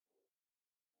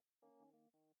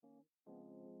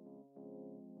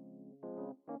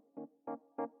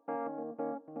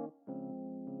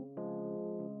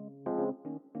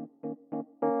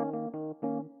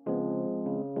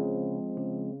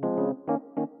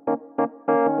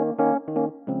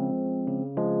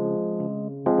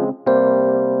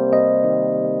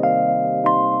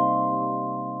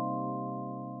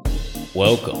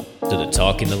Welcome to the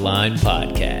Talking the Line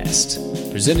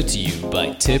podcast, presented to you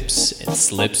by Tips and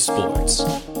Slip Sports,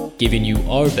 giving you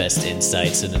our best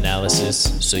insights and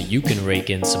analysis so you can rake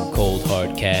in some cold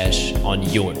hard cash on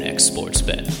your next sports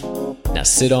bet. Now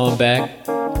sit on back,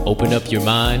 open up your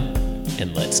mind,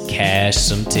 and let's cash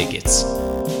some tickets.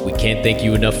 We can't thank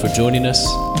you enough for joining us.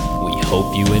 We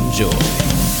hope you enjoy.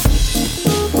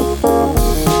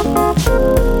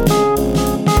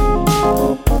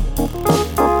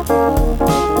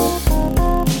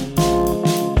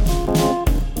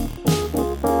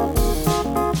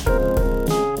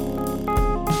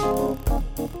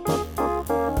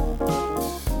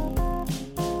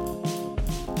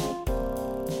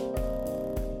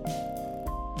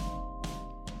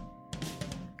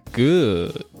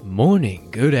 Good morning,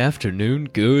 good afternoon,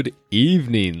 good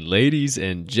evening, ladies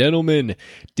and gentlemen,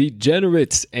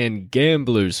 degenerates and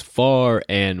gamblers far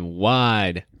and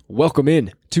wide. Welcome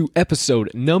in to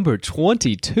episode number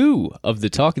 22 of the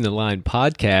Talking the Line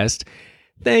podcast.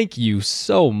 Thank you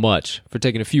so much for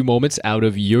taking a few moments out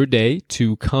of your day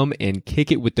to come and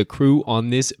kick it with the crew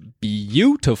on this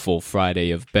beautiful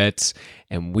Friday of bets.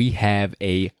 And we have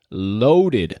a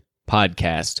loaded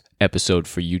podcast episode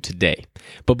for you today.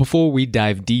 But before we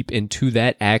dive deep into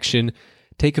that action,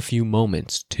 take a few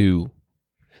moments to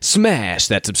smash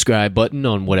that subscribe button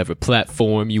on whatever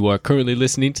platform you are currently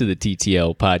listening to the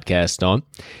TTL podcast on.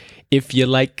 If you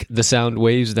like the sound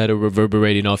waves that are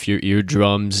reverberating off your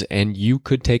eardrums and you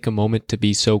could take a moment to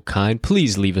be so kind,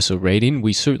 please leave us a rating.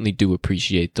 We certainly do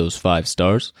appreciate those 5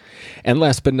 stars. And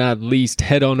last but not least,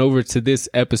 head on over to this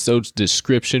episode's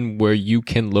description where you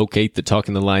can locate the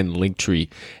Talking the Line link tree.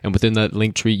 And within that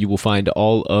link tree, you will find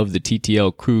all of the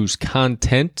TTL crew's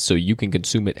content so you can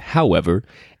consume it however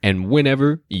and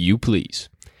whenever you please.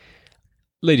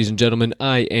 Ladies and gentlemen,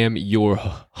 I am your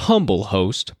humble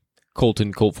host,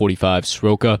 Colton Colt 45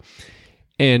 Sroka,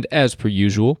 and as per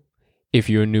usual, if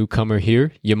you're a newcomer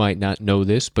here, you might not know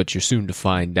this, but you're soon to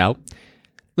find out.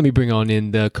 Let me bring on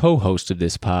in the co-host of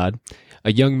this pod,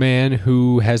 a young man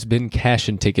who has been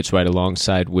cashing tickets right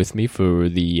alongside with me for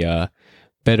the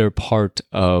better part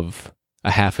of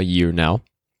a half a year now.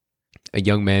 A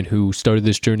young man who started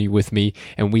this journey with me,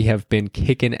 and we have been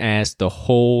kicking ass the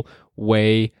whole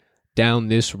way down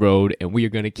this road, and we are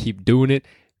going to keep doing it.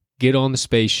 Get on the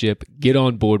spaceship, get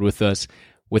on board with us.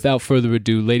 Without further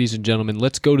ado, ladies and gentlemen,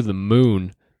 let's go to the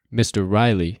moon, Mr.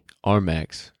 Riley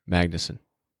Armax Magnuson.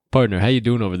 Partner, how you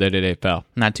doing over there today, pal?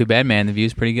 Not too bad, man. The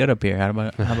view's pretty good up here. How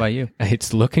about you?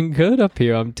 It's looking good up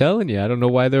here, I'm telling you. I don't know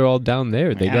why they're all down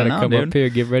there. They got to come up here,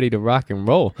 get ready to rock and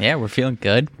roll. Yeah, we're feeling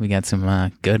good. We got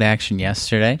some good action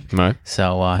yesterday. All right.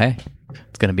 So, hey,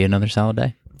 it's going to be another solid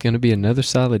day. Going to be another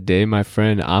solid day, my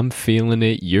friend. I'm feeling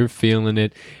it. You're feeling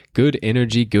it. Good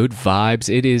energy, good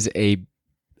vibes. It is a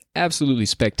absolutely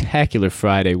spectacular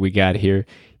Friday we got here.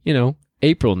 You know,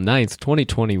 April 9th,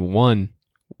 2021.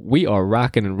 We are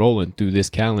rocking and rolling through this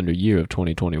calendar year of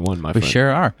 2021, my friend. We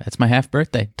sure are. That's my half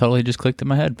birthday. Totally just clicked in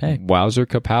my head. Hey. Wowzer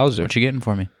kapowzer. What you getting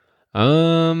for me?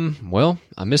 Well,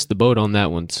 I missed the boat on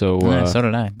that one. So, so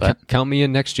did I. But count me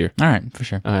in next year. All right, for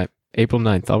sure. All right, April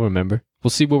 9th. I'll remember.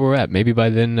 We'll see where we're at. Maybe by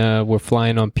then we're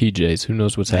flying on PJs. Who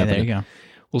knows what's happening. There you go.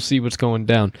 We'll see what's going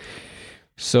down.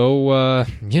 So,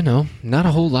 not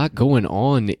a whole lot going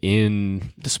on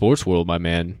in the sports world, my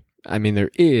man. I mean, there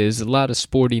is a lot of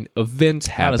sporting events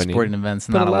happening. A lot of sporting events,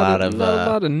 not a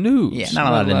lot of news. Yeah, not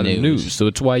a lot of news. So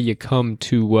it's why you come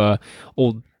to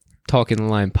old Talking the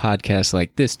Line podcast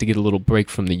like this to get a little break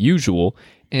from the usual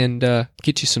and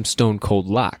get you some stone cold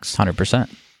locks.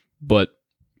 100%. But,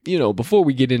 before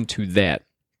we get into that,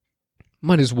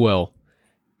 might as well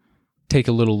take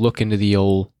a little look into the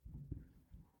old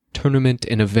tournament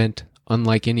and event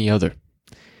unlike any other.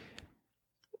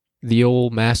 The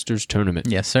old Masters tournament.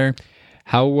 Yes, sir.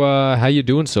 How you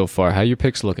doing so far? How your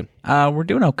picks looking? We're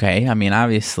doing okay. I mean,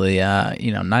 obviously,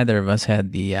 neither of us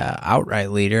had the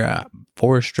outright leader.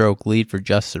 4-stroke lead for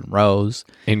Justin Rose.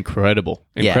 Incredible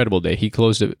day. He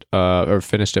closed it or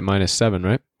finished at -7,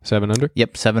 right? 7 under?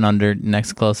 Yep, 7 under.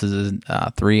 Next closest is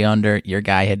 3 under. Your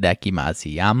guy Hideki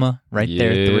Matsuyama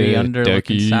there, 3 under,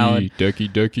 looking solid.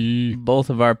 Decky.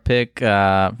 Both of our pick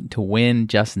to win,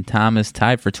 Justin Thomas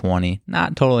tied for 20.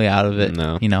 Not totally out of it.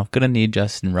 No. Gonna need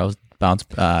Justin Rose bounce,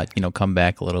 come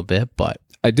back a little bit. But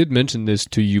I did mention this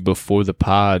to you before the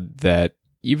pod that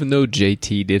even though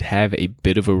JT did have a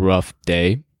bit of a rough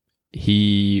day,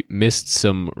 he missed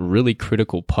some really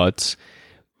critical putts.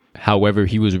 However,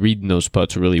 he was reading those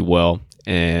putts really well,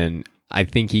 and I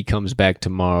think he comes back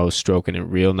tomorrow stroking it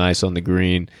real nice on the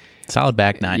green. Solid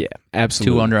back nine. Yeah,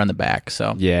 absolutely. 2 under on the back.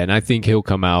 So yeah, and I think he'll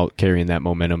come out carrying that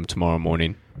momentum tomorrow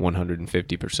morning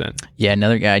 150%. Yeah,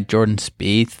 another guy, Jordan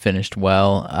Spieth, finished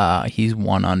well. He's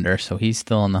 1 under, so he's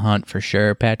still in the hunt for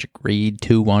sure. Patrick Reed,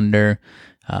 2 under.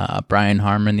 Brian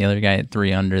Harmon, the other guy, at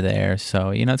 3 under there. So,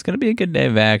 it's going to be a good day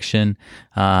of action.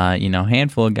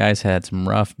 Handful of guys had some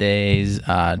rough days.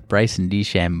 Bryson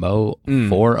DeChambeau,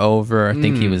 4 over. I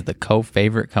think he was the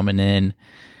co-favorite coming in.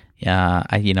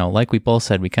 Like we both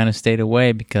said, we kind of stayed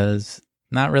away because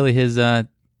not really his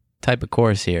type of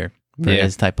course here for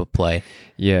his type of play.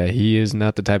 Yeah, he is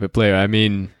not the type of player. I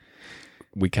mean,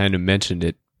 we kind of mentioned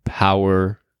it.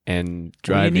 Power and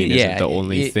driving isn't the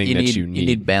only thing that you need. You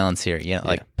need balance here.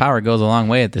 Power goes a long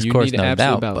way at this course, no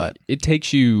doubt. But it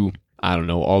takes you, I don't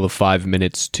know, all the 5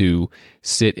 minutes to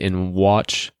sit and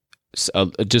watch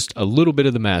just a little bit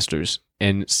of the Masters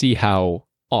and see how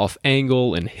off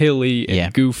angle and hilly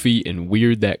and goofy and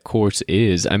weird that course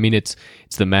is. I mean, it's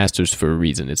the Masters for a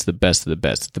reason. It's the best of the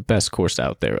best. It's the best course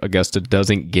out there. Augusta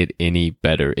doesn't get any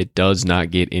better. It does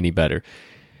not get any better.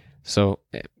 So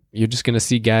you're just going to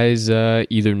see guys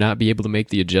either not be able to make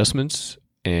the adjustments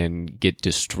and get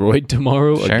destroyed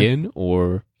tomorrow again,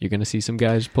 or you're going to see some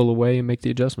guys pull away and make the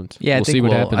adjustments. Yeah, we'll see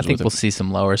what happens. I think we'll see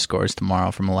some lower scores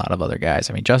tomorrow from a lot of other guys.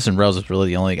 I mean, Justin Rose was really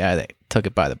the only guy that took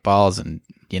it by the balls and,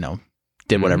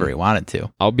 did whatever he wanted to.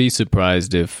 I'll be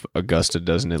surprised if Augusta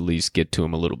doesn't at least get to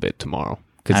him a little bit tomorrow,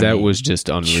 because that was just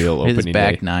unreal opening day. His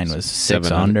back 9 was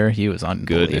 6 under. He was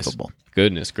unbelievable.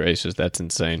 Goodness gracious, that's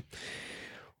insane.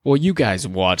 Well, you guys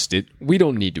watched it. We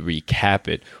don't need to recap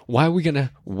it. Why are we going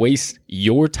to waste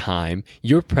your time,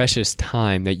 your precious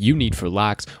time that you need for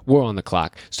locks? We're on the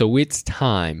clock. So it's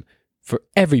time for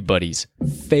everybody's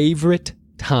favorite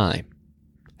time.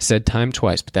 I said time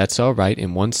twice, but that's all right.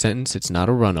 In one sentence, it's not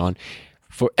a run-on.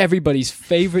 For everybody's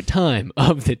favorite time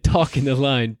of the Talking the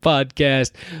Line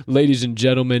podcast, ladies and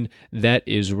gentlemen, that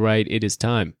is right. It is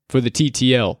time for the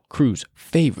TTL Crew's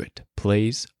favorite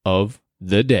plays of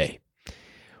the day.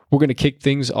 We're going to kick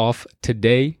things off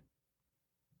today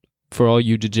for all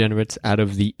you degenerates out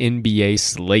of the NBA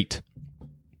slate.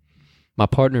 My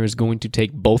partner is going to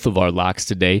take both of our locks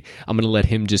today. I'm going to let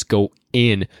him just go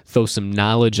in, throw some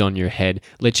knowledge on your head,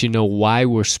 let you know why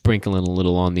we're sprinkling a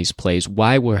little on these plays,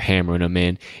 why we're hammering them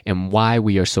in, and why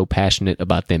we are so passionate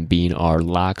about them being our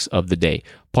locks of the day.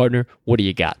 Partner, what do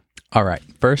you got? All right,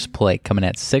 first play coming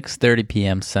at 6:30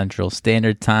 p.m. Central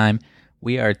Standard Time.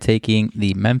 We are taking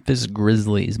the Memphis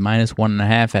Grizzlies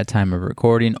 -1.5 at time of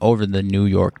recording over the New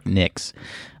York Knicks.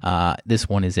 This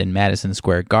one is in Madison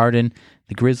Square Garden.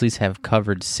 The Grizzlies have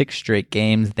covered 6 straight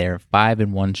games. They're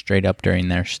 5-1 straight up during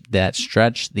that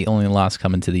stretch. The only loss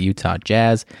coming to the Utah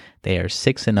Jazz. They are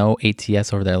 6-0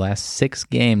 ATS over their last 6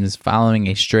 games, following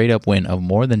a straight-up win of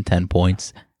more than 10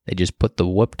 points. They just put the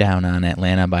whoop down on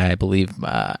Atlanta by,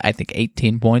 I think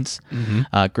 18 points.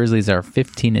 Mm-hmm. Grizzlies are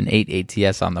 15-8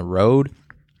 ATS on the road.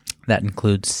 That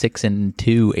includes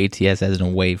 6-2 ATS as an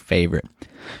away favorite.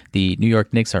 The New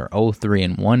York Knicks are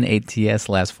 0-3-1 ATS,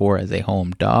 last 4 as a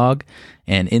home dog.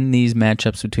 And in these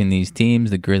matchups between these teams,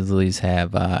 the Grizzlies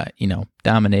have,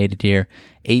 dominated here.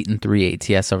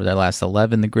 8-3 ATS over their last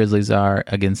 11. The Grizzlies are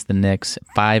against the Knicks.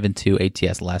 5-2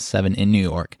 ATS last 7 in New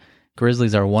York.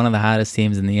 Grizzlies are one of the hottest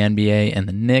teams in the NBA, and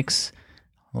the Knicks,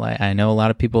 I know a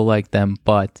lot of people like them,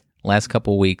 but last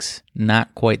couple weeks,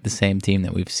 not quite the same team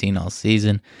that we've seen all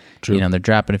season. True. They're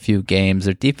dropping a few games.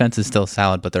 Their defense is still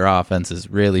solid, but their offense is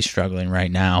really struggling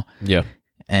right now. Yeah.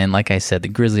 And like I said, the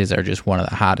Grizzlies are just one of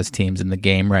the hottest teams in the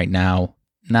game right now.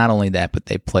 Not only that, but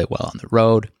they play well on the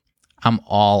road. I'm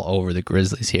all over the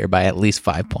Grizzlies here by at least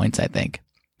 5 points, I think.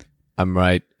 I'm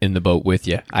right in the boat with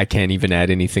you. I can't even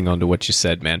add anything onto what you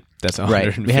said, man. That's 150%.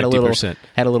 Right. We had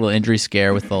a little injury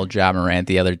scare with little Ja Morant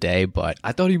the other day, but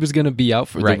I thought he was going to be out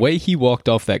for the way he walked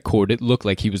off that court. It looked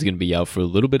like he was going to be out for a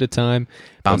little bit of time.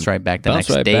 Bounced right back the next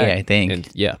day, I think.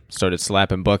 And started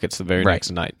slapping buckets the very next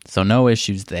night. So no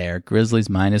issues there. Grizzlies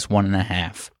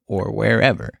 -1.5 or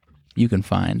wherever you can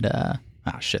find.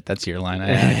 That's your line.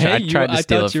 I tried to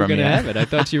steal it from you. I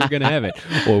thought you were going to have it.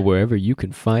 Or wherever you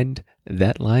can find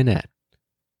that line at.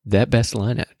 That best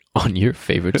line at. On your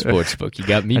favorite sports book. You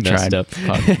got me messed up. You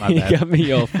got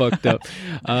me all fucked up.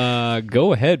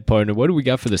 Go ahead, partner. What do we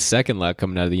got for the second lock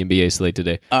coming out of the NBA slate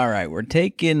today? All right. We're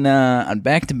taking, on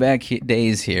back-to-back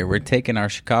days here, we're taking our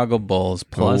Chicago Bulls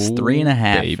plus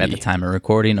 3.5 at the time of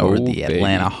recording over the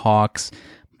Atlanta Hawks.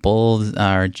 Bulls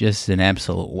are just an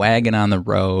absolute wagon on the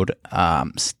road.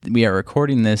 We are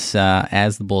recording this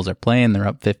as the Bulls are playing. They're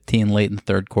up 15 late in the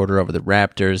third quarter over the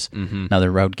Raptors. Mm-hmm.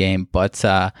 Another road game. But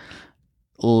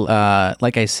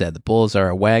like I said, the Bulls are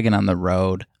a wagon on the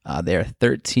road. They're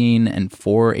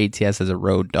 13-4 ATS as a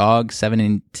road dog,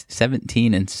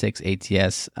 17-6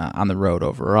 ATS on the road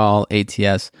overall.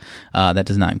 ATS, that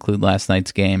does not include last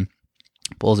night's game.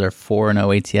 Bulls are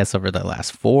 4-0 ATS over the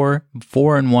last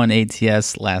 4-1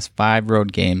 ATS last 5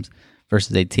 road games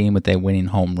versus a team with a winning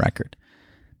home record.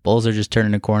 Bulls are just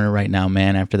turning a corner right now,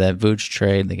 man. After that Vooch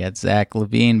trade, they got Zach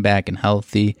LaVine back and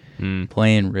healthy,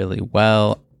 playing really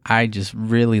well. I just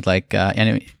really like,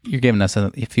 and you're giving us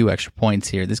a few extra points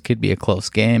here. This could be a close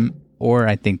game, or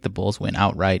I think the Bulls win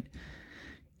outright.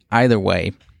 Either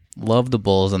way, love the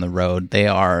Bulls on the road. They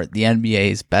are the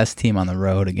NBA's best team on the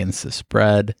road against the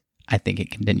spread. I think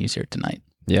it continues here tonight.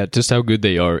 Yeah, just how good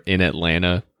they are in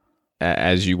Atlanta,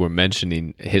 as you were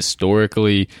mentioning,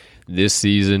 historically this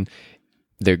season,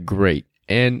 they're great.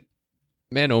 And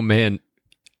man, oh man,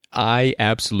 I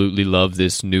absolutely love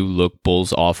this new look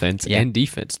Bulls offense and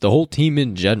defense. The whole team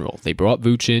in general. They brought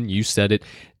Vooch in. You said it.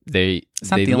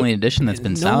 It's not the only addition that's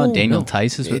been solid. Daniel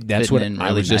Tice is that's what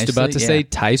I was just about to say.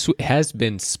 Tice has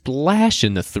been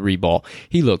splashing the 3 ball.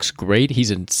 He looks great.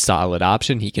 He's a solid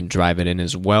option. He can drive it in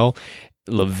as well.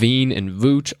 LaVine and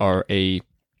Vooch are a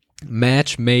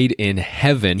match made in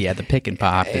heaven. Yeah, the pick and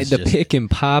pop. Pick and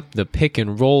pop, the pick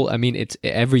and roll. I mean,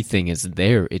 everything is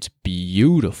there. It's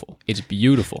beautiful. It's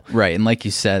beautiful. Right, and like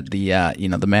you said, the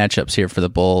the matchups here for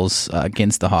the Bulls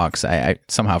against the Hawks. I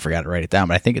somehow forgot to write it down,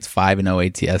 but I think it's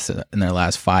 5-0 ATS in their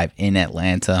last 5 in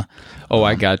Atlanta. Oh,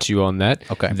 I got you on that.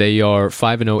 Okay, they are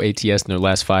 5-0 ATS in their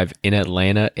last 5 in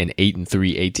Atlanta, and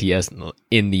 8-3 ATS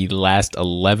in the last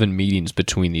 11 meetings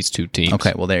between these two teams.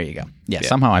 Okay, well there you go. Yeah,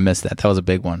 somehow I missed that. That was a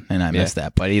big one, and I missed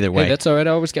that. But either way, hey, that's all right.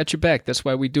 I always got your back. That's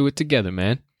why we do it together,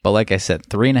 man. But like I said,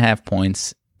 3.5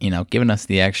 points. Giving us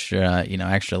the extra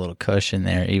little cushion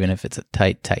there, even if it's a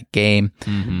tight game.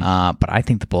 But I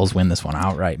think the Bulls win this one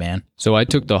outright, man. So I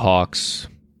took the Hawks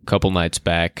a couple nights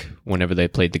back whenever they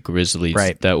played the Grizzlies.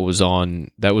 Right. That was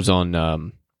on. I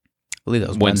believe that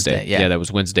was Wednesday. Yeah, that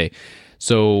was Wednesday.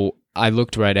 So I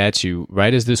looked right at you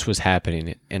right as this was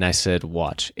happening, and I said,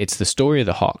 watch. It's the story of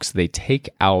the Hawks. They take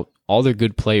out all their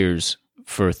good players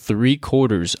for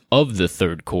 3/4 of the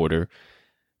third quarter,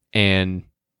 and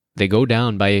they go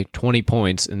down by 20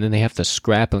 points, and then they have to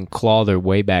scrap and claw their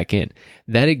way back in.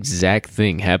 That exact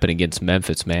thing happened against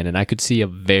Memphis, man, and I could see a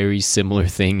very similar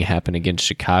thing happen against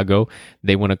Chicago.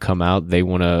 They want to come out. They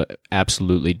want to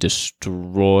absolutely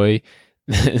destroy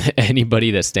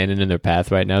anybody that's standing in their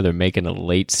path right now. They're making a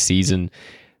late season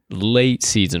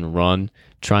run,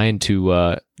 trying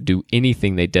to do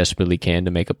anything they desperately can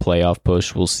to make a playoff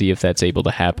push. We'll see if that's able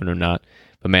to happen or not.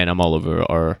 But man, I'm all over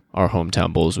our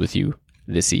hometown Bulls with you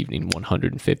this evening,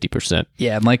 150%.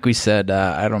 Yeah, and like we said,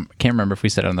 can't remember if we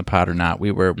said it on the pod or not.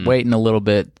 We were waiting a little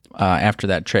bit after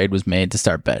that trade was made to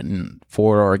start betting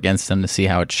for or against them to see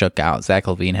how it shook out. Zach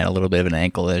LaVine had a little bit of an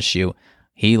ankle issue.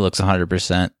 He looks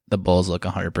 100%. The Bulls look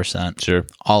 100%. Sure.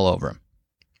 All over him.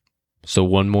 So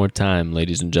one more time,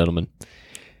 ladies and gentlemen,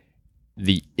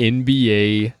 the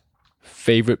NBA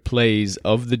favorite plays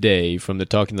of the day from the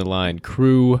Talking the Line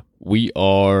crew, we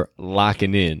are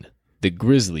locking in the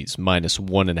Grizzlies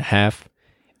 -1.5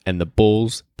 and the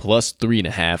Bulls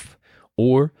 +3.5,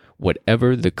 or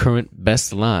whatever the current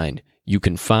best line you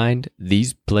can find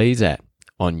these plays at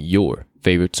on your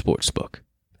favorite sportsbook.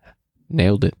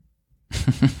 Nailed it.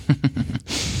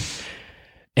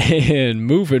 And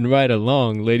moving right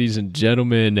along, ladies and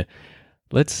gentlemen,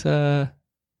 let's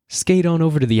skate on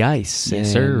over to the ice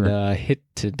and hit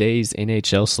today's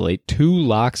NHL slate. 2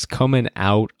 locks coming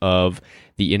out of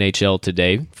the NHL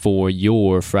today for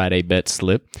your Friday bet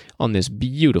slip on this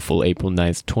beautiful April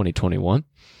 9th, 2021.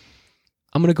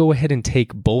 I'm going to go ahead and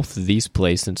take both of these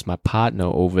plays since my partner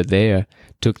over there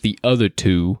took the other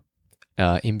 2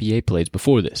 NBA plays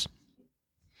before this.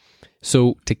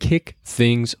 So to kick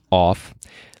things off,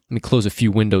 let me close a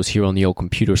few windows here on the old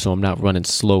computer so I'm not running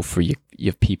slow for you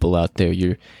people out there.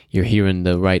 You're hearing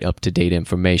the right up-to-date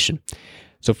information.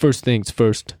 So first things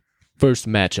first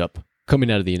matchup coming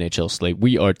out of the NHL slate,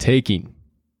 we are taking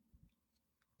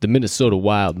the Minnesota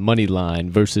Wild money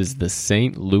line versus the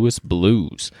St. Louis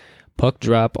Blues. Puck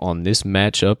drop on this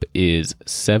matchup is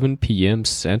 7 p.m.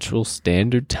 Central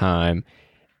Standard Time,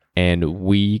 and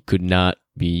we could not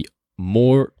be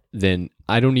more than,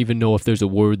 I don't even know if there's a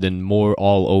word than more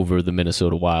all over the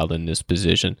Minnesota Wild in this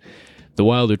position. The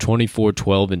Wild are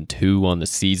 24-12-2 on the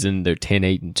season. They're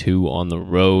 10-8-2 on the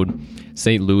road.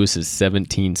 St. Louis is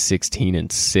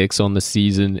 17-16-6 on the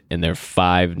season, and they're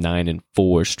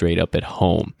 5-9-4 straight up at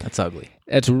home. That's ugly.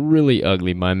 That's really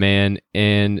ugly, my man.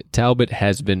 And Talbot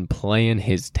has been playing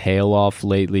his tail off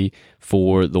lately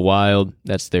for the Wild.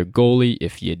 That's their goalie.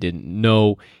 If you didn't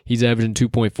know, he's averaging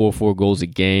 2.44 goals a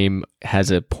game,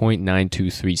 has a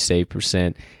 .923 save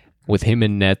percent. With him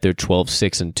in net, they're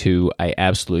 12-6-2. I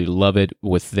absolutely love it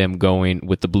with them going,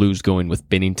 with the Blues going with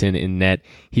Binnington in net.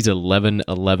 He's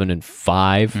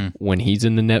 11-11-5 when he's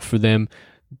in the net for them.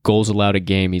 Goals allowed a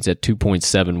game, he's at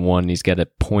 2.71. He's got a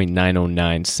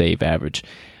 .909 save average,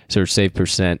 so save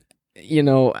percent. You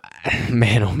know,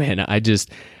 man, oh man, I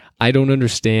don't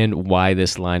understand why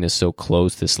this line is so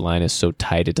close. This line is so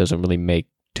tight. It doesn't really make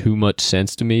too much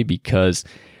sense to me because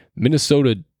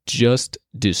Minnesota just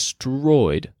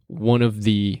destroyed one of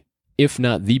the, if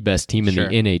not the best team in the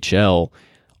NHL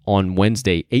on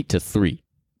Wednesday, 8-3.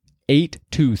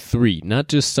 8-3, not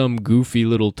just some goofy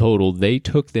little total. They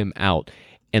took them out.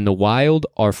 And the Wild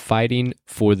are fighting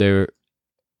for their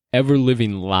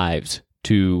ever-living lives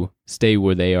to stay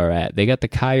where they are at. They got the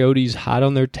Coyotes hot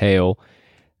on their tail.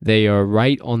 They are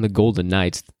right on the Golden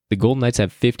Knights. The Golden Knights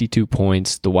have 52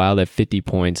 points. The Wild have 50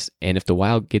 points. And if the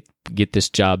Wild get this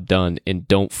job done and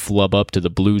don't flub up to the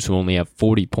Blues who only have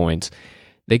 40 points,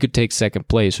 they could take second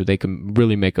place, or they can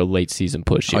really make a late season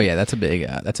push here. Oh yeah, that's a big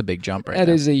jump right there.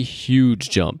 That is a huge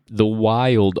jump. The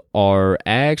Wild are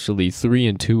actually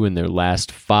 3-2 in their last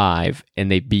 5,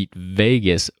 and they beat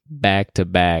Vegas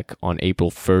back-to-back on April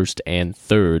 1st and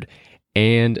 3rd,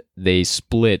 and they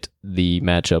split the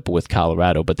matchup with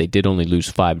Colorado, but they did only lose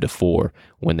 5-4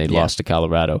 when they lost to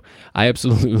Colorado. I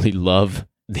absolutely love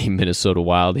the Minnesota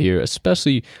Wild here,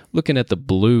 especially looking at the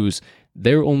Blues.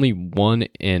 They're only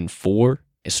 1-4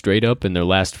 straight up in their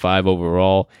last 5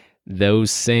 overall. Those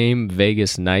same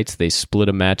Vegas Knights, they split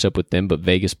a matchup with them, but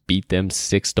Vegas beat them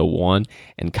 6-1,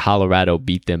 and Colorado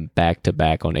beat them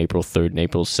back-to-back on April 3rd and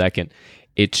April 2nd.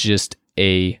 It's just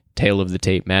a tail of the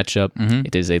tape matchup.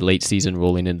 It is a late season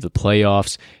rolling into the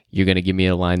playoffs. You're going to give me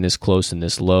a line this close and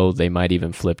this low. They might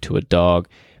even flip to a dog.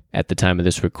 At the time of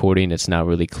this recording, it's not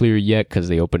really clear yet because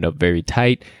they opened up very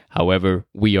tight. However,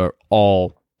 we are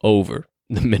all over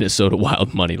the Minnesota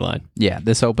Wild money line. Yeah,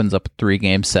 this opens up a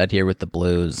 3-game set here with the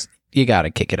Blues. You got to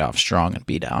kick it off strong and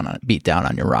beat down on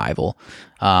your rival.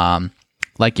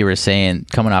 Like you were saying,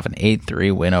 coming off an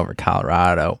 8-3 win over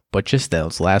Colorado, but just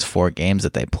those last 4 games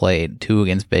that they played, 2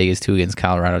 against Vegas, 2 against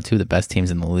Colorado, 2 of the best teams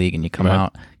in the league, and you come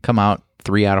out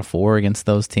 3 out of 4 against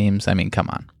those teams. I mean, come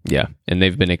on. Yeah, and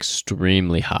they've been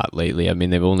extremely hot lately. I mean,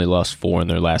 they've only lost 4 in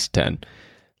their last 10.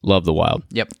 Love the Wild.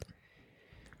 Yep.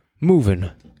 Moving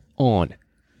on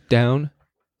down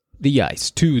the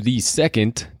ice to the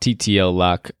second TTL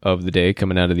lock of the day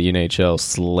coming out of the NHL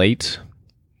slate.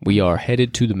 We are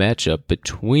headed to the matchup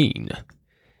between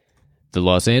the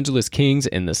Los Angeles Kings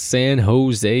and the San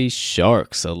Jose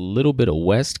Sharks. A little bit of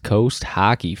West Coast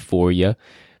hockey for you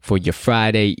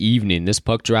Friday evening. This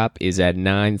puck drop is at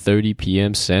 9:30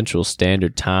 p.m. Central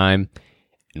Standard Time,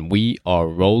 and we are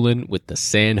rolling with the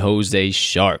San Jose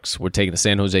Sharks. We're taking the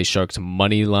San Jose Sharks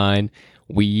money line.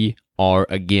 We are,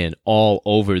 again, all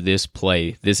over this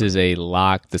play. This is a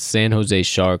lock. The San Jose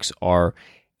Sharks are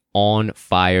on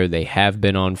fire. They have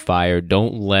been on fire.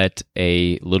 Don't let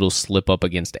a little slip up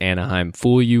against Anaheim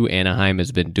fool you. Anaheim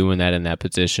has been doing that in that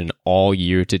position all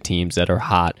year to teams that are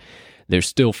hot. They're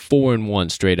still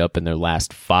 4-1 straight up in their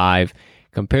last 5.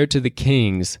 Compared to the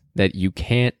Kings, that you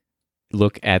can't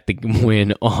look at the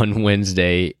win on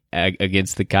Wednesday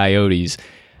against the Coyotes.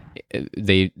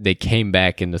 They came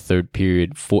back in the third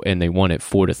period and they won it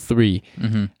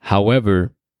 4-3.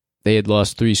 However, they had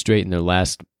lost 3 straight in their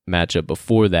last matchup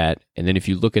before that. And then if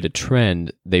you look at a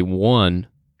trend, they won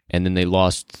and then they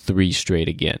lost 3 straight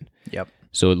again. Yep.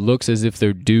 So it looks as if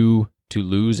they're due to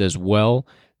lose as well.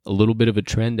 A little bit of a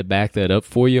trend to back that up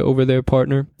for you over there,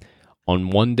 partner. On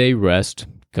 1 day rest,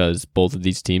 because both of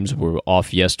these teams were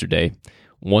off yesterday,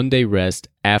 1 day rest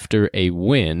after a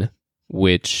win,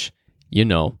 which, you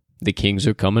know, the Kings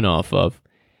are coming off of.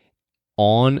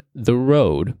 On the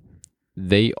road,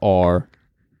 they are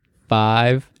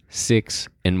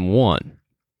 5-6-1.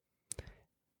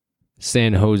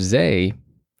 San Jose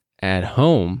at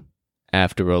home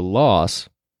after a loss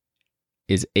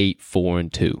is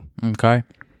 8-4-2. Okay.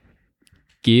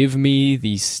 Give me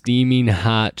the steaming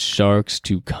hot Sharks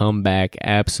to come back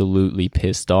absolutely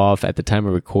pissed off. At the time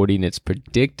of recording, it's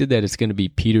predicted that it's going to be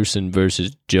Peterson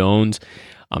versus Jones.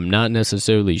 I'm not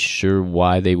necessarily sure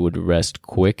why they would rest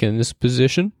Quick in this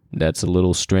position. That's a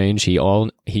little strange. He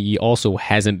also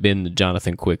hasn't been the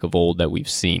Jonathan Quick of old that we've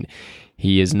seen.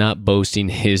 He is not boasting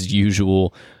his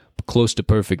usual close to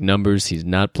perfect numbers. He's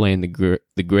not playing the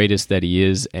greatest that he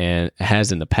is and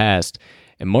has in the past.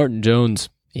 And Martin Jones,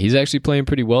 He's actually playing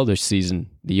pretty well this season.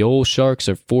 The old Sharks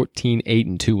are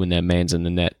 14-8-2 when that man's in the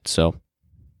net. So,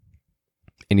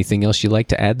 anything else you'd like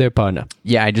to add there, partner?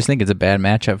 Yeah, I just think it's a bad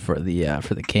matchup for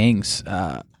the Kings.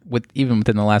 Even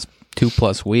within the last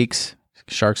 2+ weeks,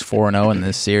 Sharks 4-0 in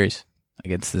this series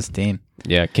against this team.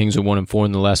 Yeah, Kings are 1-4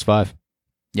 in the last 5.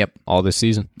 Yep, all this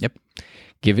season. Yep,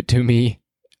 give it to me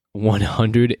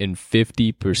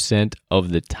 150%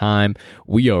 of the time.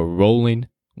 We are rolling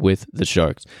with the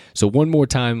Sharks. So one more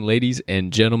time, ladies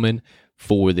and gentlemen,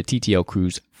 for the TTL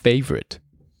Crew's favorite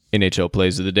NHL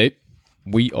plays of the day,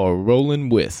 we are rolling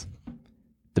with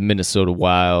the Minnesota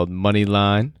Wild money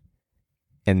line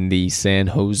and the San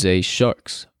Jose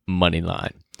Sharks money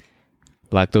line.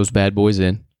 Lock those bad boys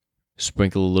in,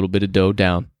 sprinkle a little bit of dough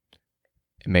down,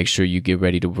 and make sure you get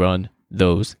ready to run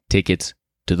those tickets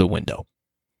to the window.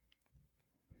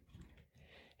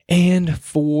 And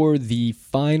for the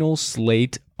final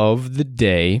slate of the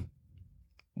day,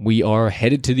 we are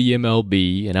headed to the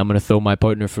MLB, and I'm going to throw my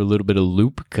partner for a little bit of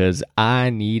loop because I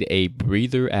need a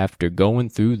breather after going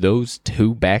through those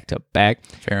 2 back-to-back.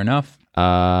 Fair enough.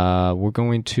 We're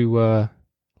going to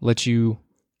let you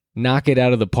knock it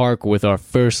out of the park with our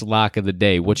first lock of the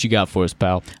day. What you got for us,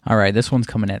 pal? All right, this one's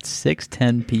coming at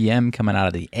 6:10 p.m. coming out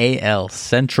of the AL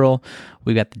Central.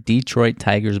 We got the Detroit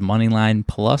Tigers money line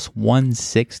plus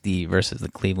 160 versus the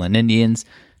Cleveland Indians.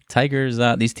 Tigers,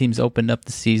 these teams opened up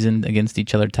the season against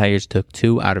each other. Tigers took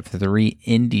 2 out of 3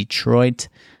 in Detroit.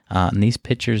 And these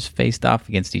pitchers faced off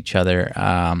against each other,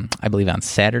 I believe, on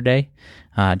Saturday.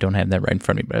 I don't have that right in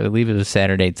front of me, but I believe it was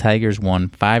Saturday. Tigers won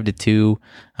 5-2.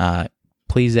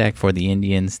 Plesac for the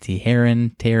Indians,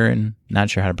 Tehran, not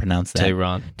sure how to pronounce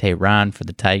that. Tehran for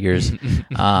the Tigers.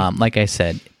 Like I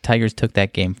said, Tigers took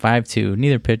that game 5-2.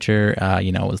 Neither pitcher,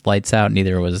 was lights out.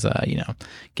 Neither was,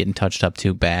 getting touched up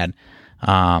too bad.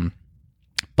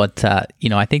 But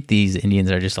I think these Indians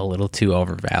are just a little too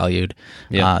overvalued.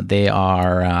 Yeah. They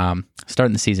are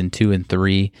starting the season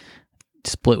 2-3.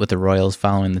 Split with the Royals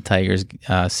following the Tigers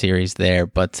series there,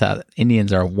 but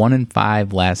Indians are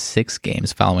 1-5 last 6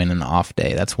 games following an off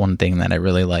day. That's one thing that I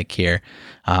really like here.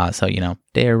 So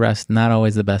day of rest, not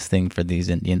always the best thing for these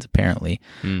Indians apparently.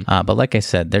 But like I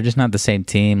said, they're just not the same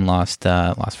team. Lost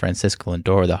Francisco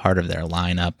Lindor, the heart of their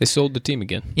lineup. They sold the team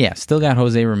again. Yeah, still got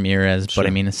Jose Ramirez, sure. But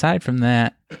I mean, aside from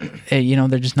that,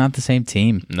 they're just not the same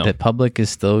team. No. The public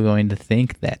is still going to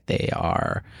think that they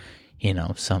are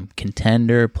some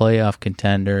contender, playoff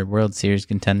contender, World Series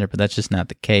contender, but that's just not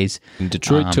the case. And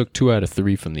Detroit took 2 out of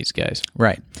 3 from these guys.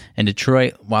 Right. And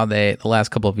Detroit, while the last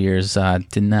couple of years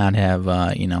did not have,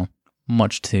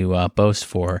 much to boast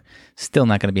for, still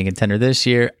not going to be a contender this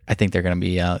year. I think they're going to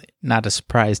be not a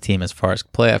surprise team as far as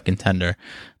playoff contender,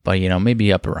 but,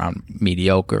 maybe up around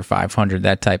mediocre, 500,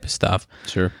 that type of stuff.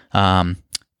 Sure.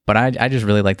 But I just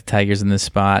really like the Tigers in this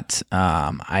spot.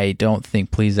 I don't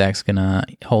think Plesac's going to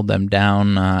hold them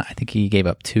down. I think he gave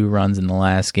up 2 runs in the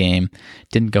last game.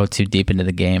 Didn't go too deep into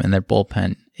the game, and their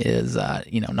bullpen is,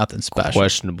 nothing special.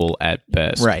 Questionable at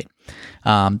best. Right.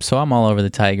 So I'm all over the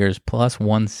Tigers, plus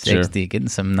 160, sure. Getting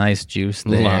some nice juice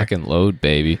there. Lock and load,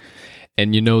 baby.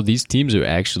 And, these teams are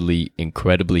actually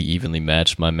incredibly evenly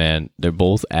matched, my man. They're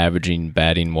both averaging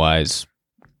batting-wise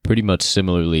pretty much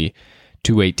similarly,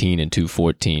 218 and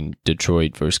 214,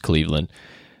 Detroit versus Cleveland.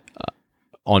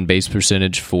 On base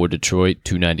percentage for Detroit,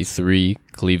 293,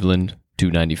 Cleveland,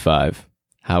 295.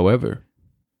 However,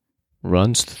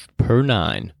 runs per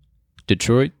 9,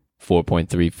 Detroit,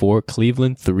 4.34,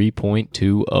 Cleveland,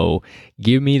 3.20.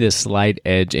 Give me the slight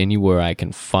edge anywhere I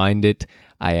can find it.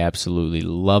 I absolutely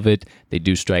love it. They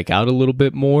do strike out a little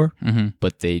bit more,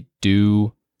 but they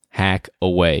do hack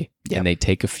away. Yep. And they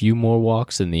take a few more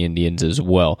walks than the Indians as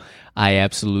well. I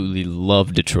absolutely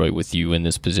love Detroit with you in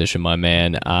this position, my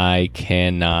man. I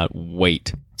cannot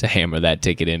wait to hammer that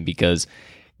ticket in because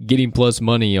getting plus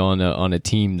money on a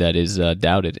team that is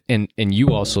doubted. And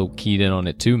you also keyed in on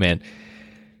it too, man.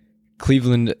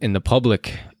 Cleveland and the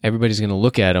public, everybody's going to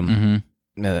look at them.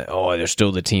 They're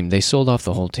still the team. They sold off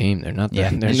the whole team. They're not.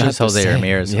 They're it's not just Jose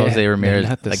Ramirez. Yeah, Jose Ramirez,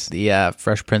 like the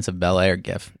Fresh Prince of Bel-Air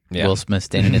gif. Yeah. Will Smith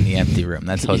standing in the empty room.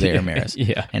 That's Jose Ramirez.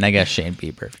 Yeah. And I guess Shane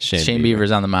Bieber. Shane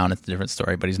Bieber's on the mound. It's a different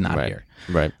story, but he's not here.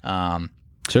 Right.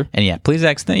 Sure. And yeah,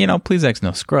 Plesac's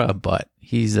no scrub, but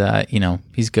he's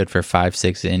he's good for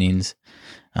 5-6 innings.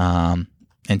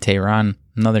 And Tehran,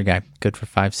 another guy, good for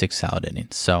 5-6 solid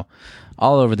innings. So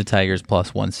all over the Tigers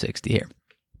plus 160 here.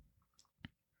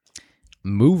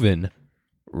 Moving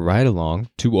right along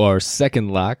to our second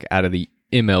lock out of the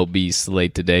MLB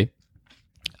slate today.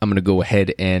 I'm going to go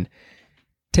ahead and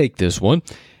take this one.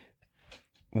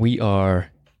 We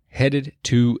are headed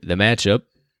to the matchup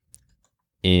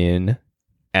in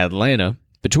Atlanta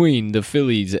between the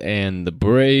Phillies and the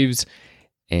Braves,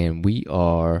 and we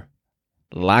are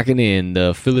locking in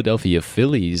the Philadelphia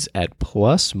Phillies at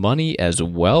plus money as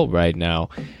well right now.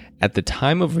 At the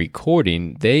time of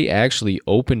recording, they actually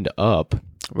opened up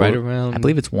right around, I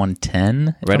believe it's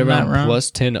 110. right around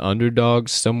plus 10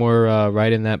 underdogs, somewhere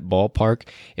right in that ballpark.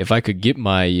 If I could get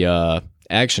my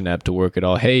action app to work at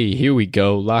all, hey, here we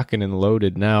go, locking and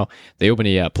loaded now. They open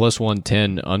at plus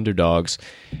 110 underdogs.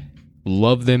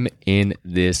 Love them in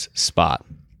this spot.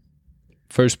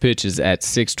 First pitch is at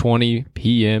 6:20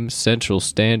 p.m. Central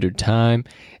Standard Time,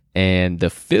 and the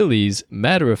Phillies,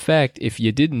 matter of fact, if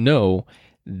you didn't know,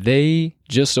 they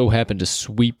just so happened to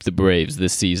sweep the Braves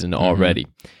this season already.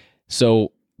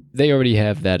 So they already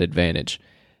have that advantage.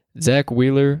 Zach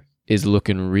Wheeler is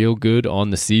looking real good on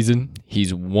the season.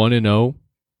 He's 1-0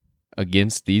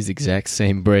 against these exact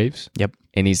same Braves. Yep.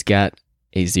 And he's got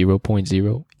a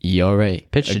 0.0 ERA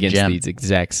Pitched against a gem. these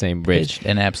exact same Braves. Pitched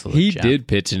an absolute He gem. did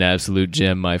pitch an absolute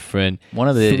gem, my friend. One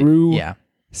of the Through yeah.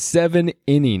 7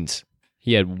 innings,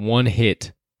 he had 1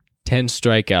 hit, 10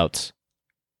 strikeouts,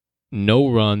 no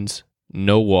runs,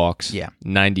 no walks, Yeah.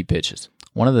 90 pitches.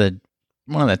 One of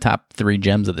the top 3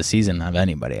 gems of the season of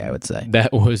anybody, I would say.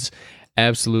 That was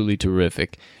absolutely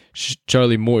terrific.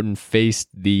 Charlie Morton faced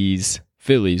these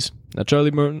Phillies. Now,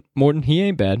 Charlie Morton, he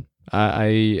ain't bad.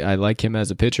 I like him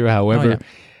as a pitcher. However,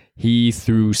 he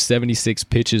threw 76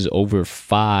 pitches over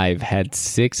 5, had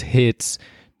 6 hits,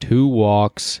 2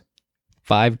 walks,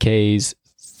 5 Ks,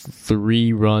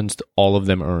 3 runs, all of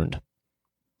them earned.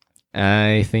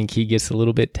 I think he gets a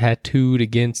little bit tattooed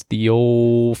against the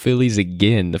old Phillies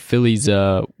again. The Phillies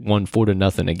won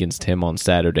 4-0 against him on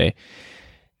Saturday,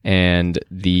 and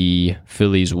the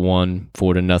Phillies won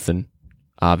 4-0.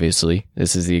 Obviously,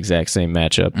 this is the exact same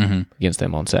matchup against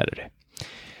them on Saturday.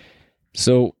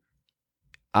 So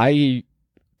I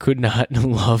could not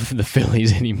love the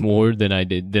Phillies any more than I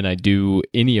do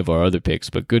any of our other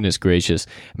picks, but goodness gracious.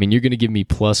 I mean, you're going to give me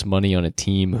plus money on a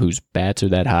team whose bats are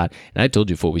that hot. And I told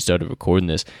you before we started recording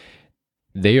this,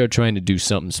 they are trying to do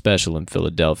something special in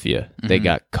Philadelphia. They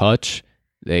got Kutch,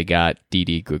 they got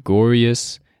Didi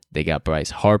Gregorius, they got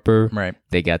Bryce Harper. Right.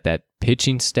 They got that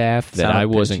pitching staff that Solid I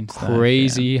wasn't pitching staff,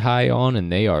 crazy high on,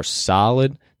 and they are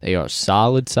solid. They are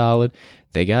solid.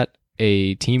 They got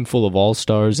a team full of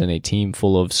all-stars and a team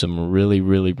full of some really,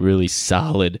 really, really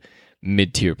solid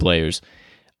mid-tier players.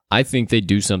 I think they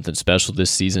do something special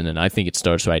this season, and I think it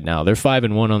starts right now. They're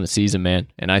 5-1 on the season, man,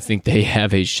 and I think they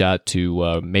have a shot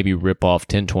to maybe rip off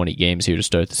 10, 20 games here to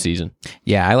start the season.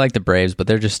 Yeah, I like the Braves, but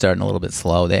they're just starting a little bit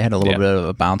slow. They had a little bit of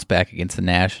a bounce back against the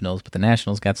Nationals, but the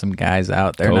Nationals got some guys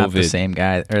out. They're not the same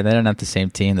guy, or they're not the same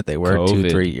team that they were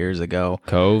 2-3 years ago.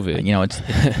 COVID. You know, it's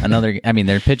another. I mean,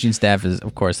 their pitching staff is,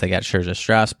 of course, they got Scherzer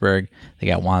Strasburg, they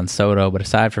got Juan Soto, but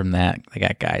aside from that, they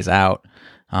got guys out.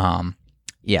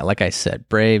 Yeah, like I said,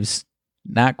 Braves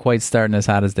not quite starting as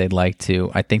hot as they'd like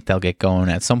to. I think they'll get going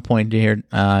at some point here,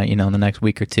 in the next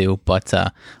week or two. But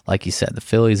like you said, the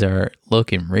Phillies are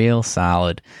looking real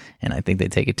solid, and I think they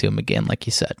take it to them again, like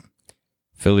you said.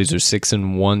 Phillies are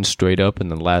 6-1 straight up in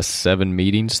the last 7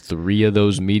 meetings, 3 of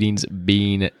those meetings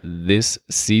being this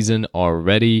season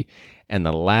already. And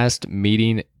the last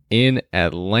meeting in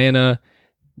Atlanta,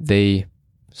 they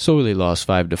sorely lost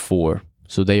 5-4.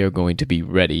 So they are going to be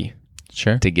ready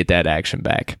to get that action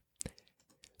back.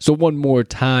 So one more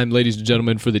time, ladies and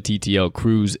gentlemen, for the TTL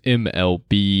Cruise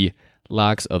MLB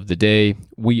locks of the day,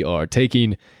 we are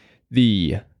taking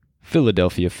the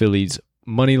Philadelphia Phillies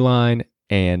money line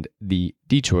and the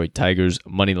Detroit Tigers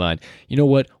money line. You know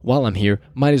what? While I'm here,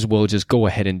 might as well just go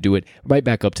ahead and do it right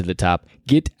back up to the top.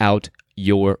 Get out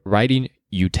your writing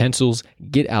utensils,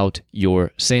 get out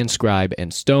your sand scribe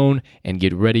and stone, and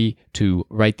get ready to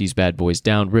write these bad boys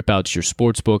down. Rip out your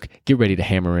sports book, get ready to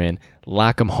hammer in,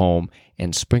 lock them home,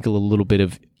 and sprinkle a little bit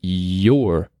of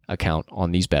your account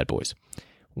on these bad boys.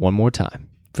 One more time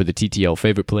for the TTL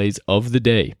favorite plays of the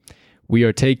day. We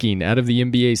are taking out of the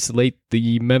NBA slate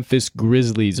the Memphis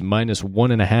Grizzlies minus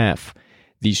 1.5,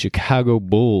 the Chicago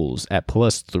Bulls at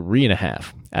plus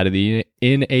 3.5. Out of the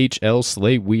NHL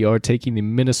slate, we are taking the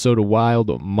Minnesota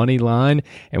Wild money line,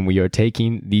 and we are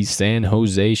taking the San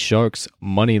Jose Sharks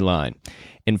money line.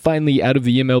 And finally, out of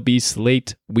the MLB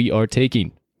slate, we are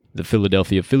taking the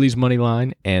Philadelphia Phillies money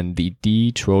line and the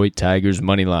Detroit Tigers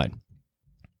money line.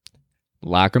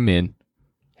 Lock them in,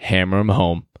 hammer them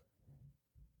home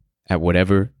at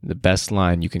whatever the best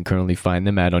line you can currently find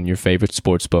them at on your favorite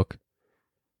sports book,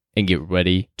 and get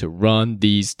ready to run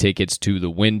these tickets to the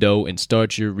window and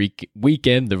start your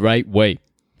weekend the right way.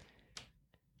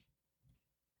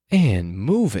 And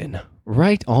moving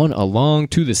right on along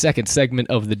to the second segment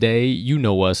of the day. You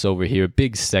know us over here,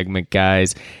 big segment,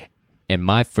 guys. And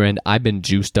my friend, I've been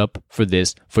juiced up for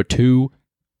this for 2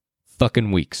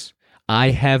 fucking weeks. I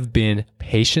have been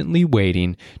patiently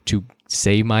waiting to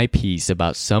say my piece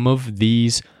about some of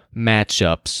these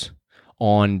matchups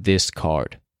on this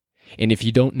card. And if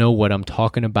you don't know what I'm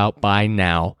talking about by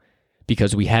now,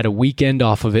 because we had a weekend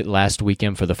off of it last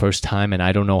weekend for the first time, and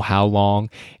I don't know how long,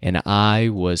 and I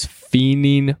was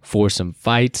fiending for some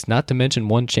fights, not to mention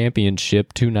One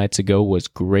Championship 2 nights ago was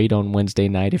great on Wednesday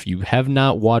night. If you have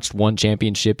not watched One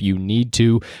Championship, you need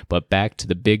to, but back to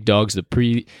the big dogs,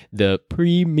 the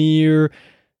premier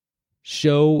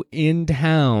show in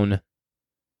town,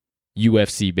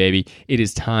 UFC, baby. It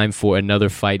is time for another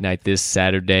fight night this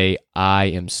Saturday. I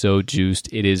am so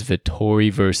juiced. It is Vettori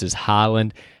versus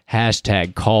Holland.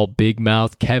 Hashtag call Big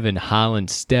Mouth. Kevin Holland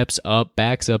steps up,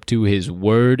 backs up to his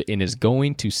word, and is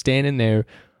going to stand in there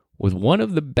with one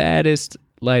of the baddest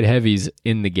light heavies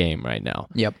in the game right now.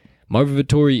 Yep. Marvin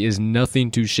Vettori is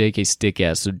nothing to shake a stick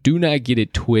at, so do not get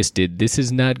it twisted. This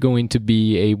is not going to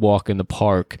be a walk in the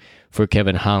park for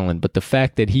Kevin Holland, but the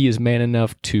fact that he is man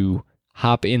enough to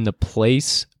hop in the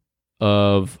place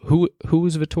of who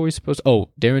was Vettori supposed to? Oh,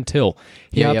 Darren Till.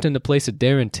 He hopped in the place of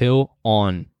Darren Till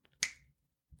on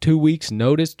 2 weeks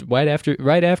notice, right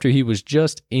after he was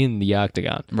just in the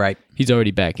octagon. Right. He's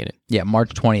already back in it. Yeah,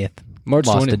 March 20th.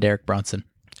 Lost to Derek Brunson.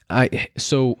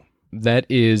 So that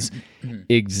is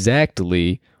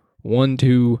exactly 1,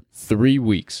 2, 3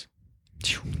 weeks.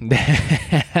 That's and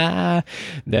big time.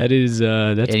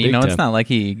 It's not like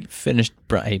he finished.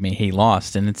 I mean, he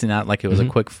lost, and it's not like it was a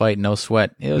quick fight, no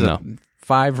sweat. It was a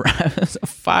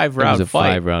 5-round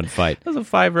fight. It was a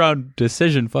 5-round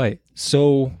decision fight.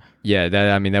 So yeah,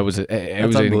 that was an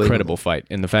incredible fight,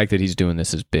 and the fact that he's doing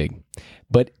this is big.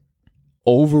 But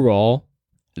overall,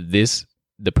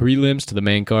 the prelims to the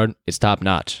main card, it's top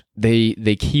notch.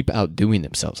 They keep outdoing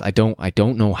themselves. I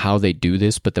don't know how they do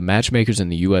this, but the matchmakers in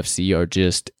the UFC are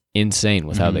just insane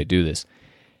with how they do this.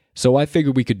 So I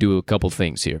figured we could do a couple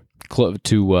things here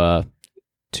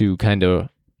to kind of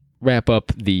wrap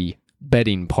up the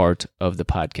betting part of the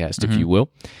podcast, if you will.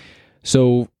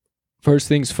 So first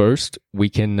things first, we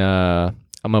can. I'm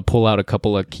gonna pull out a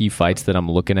couple of key fights that I'm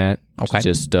looking at. Okay.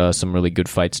 Just some really good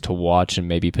fights to watch and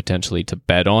maybe potentially to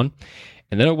bet on.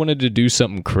 And then I wanted to do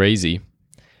something crazy.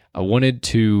 I wanted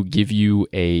to give you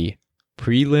a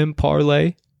prelim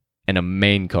parlay and a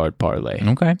main card parlay.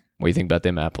 Okay. What do you think about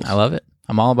them apples? I love it.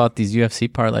 I'm all about these UFC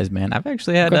parlays, man. I've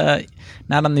actually had,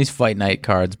 not on these fight night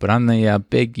cards, but on the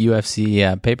big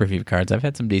UFC pay-per-view cards, I've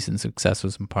had some decent success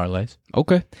with some parlays.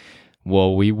 Okay.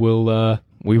 Well, we will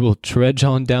trudge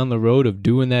on down the road of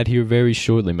doing that here very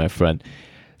shortly, my friend.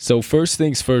 So first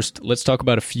things first, let's talk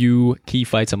about a few key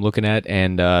fights I'm looking at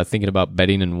and thinking about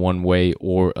betting in one way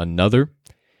or another.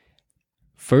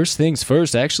 First things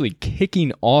first, actually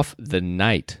kicking off the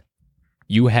night,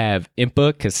 you have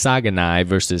Impa Kasanganay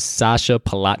versus Sasha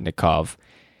Palatnikov.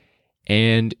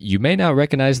 And you may not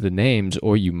recognize the names,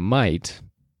 or you might,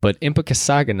 but Impa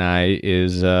Kasanganay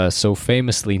is so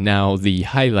famously now the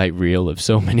highlight reel of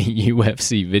so many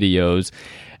UFC videos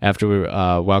after it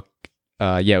was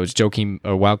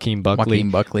Joaquin Buckley.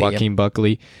 Joaquin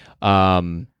Buckley.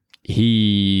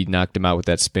 He knocked him out with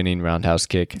that spinning roundhouse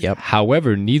kick. Yep.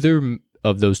 However, neither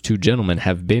of those two gentlemen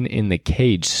have been in the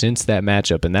cage since that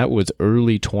matchup, and that was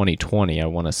early 2020, I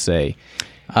want to say.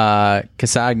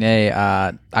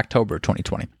 Kasanganay, October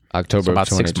 2020. October about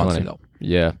 2020. 6 months ago.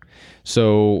 Yeah.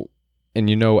 So,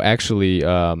 and actually,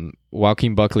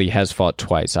 Joaquin Buckley has fought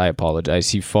twice. I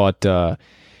apologize. He fought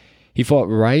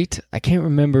Wright. I can't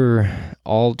remember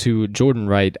Jordan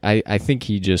Wright. I think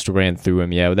he just ran through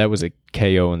him. Yeah, that was a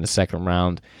KO in the second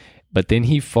round. But then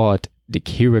he fought Di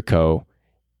Chirico.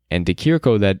 And Di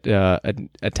Chirico, that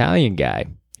Italian guy,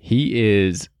 he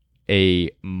is a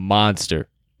monster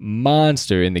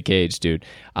in the cage, dude.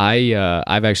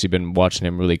 I've actually been watching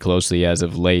him really closely as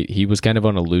of late. He was kind of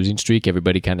on a losing streak.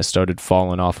 Everybody kind of started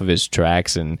falling off of his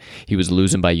tracks, and he was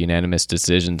losing by unanimous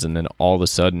decisions. And then all of a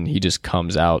sudden, he just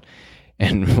comes out,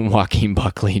 and Joaquin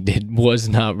Buckley was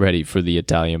not ready for the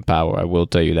Italian power. I will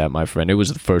tell you that, my friend. It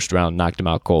was the first round, knocked him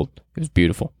out cold. It was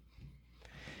beautiful.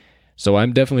 So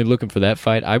I'm definitely looking for that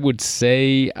fight. I would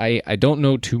say I don't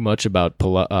know too much about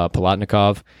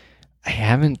Palatnikov.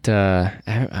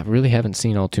 I really haven't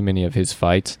seen all too many of his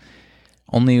fights.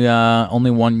 Only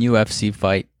one UFC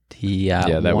fight. He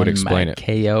that would explain it.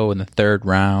 KO in the third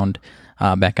round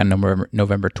back on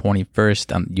November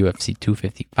 21st on UFC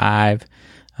 255.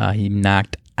 He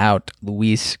knocked out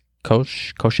Luis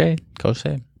Cochet.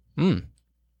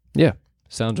 Yeah,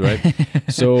 sounds right.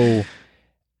 So,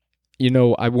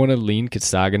 I want to lean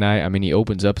Kasaganai. I mean, he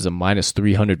opens up as a minus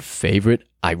 300 favorite.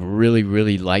 I really,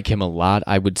 really like him a lot.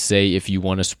 I would say if you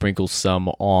want to sprinkle some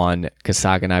on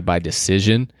Kasaganai by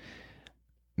decision,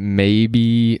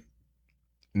 maybe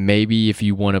if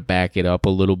you want to back it up a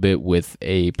little bit with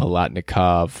a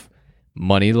Palatnikov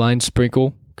money line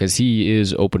sprinkle, because he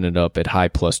is opening up at high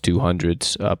plus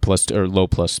 200s, low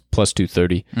plus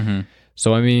 230. Mm-hmm.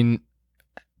 So, I mean,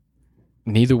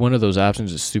 neither one of those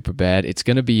options is super bad. It's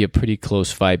going to be a pretty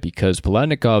close fight because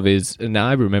Palatnikov is, and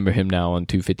I remember him now on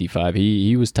 255.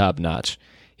 He was top notch.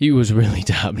 He was really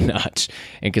top notch.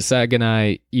 And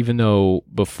Kasaganai, even though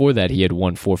before that he had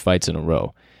won 4 fights in a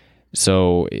row.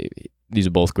 So these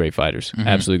are both great fighters,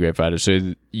 absolutely great fighters.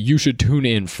 So you should tune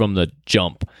in from the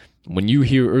jump. When you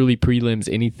hear early prelims,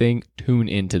 anything, tune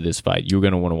into this fight. You're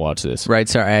going to want to watch this. Right,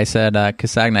 sorry. I said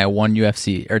Kasaganai won 2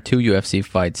 UFC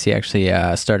fights. He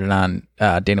actually started on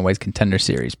Dana White's Contender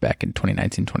Series back in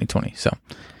 2019-2020. So,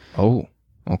 oh,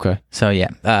 okay. So, yeah,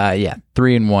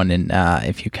 3-1 in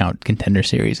if you count Contender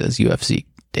Series as UFC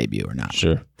debut or not.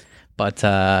 Sure. But,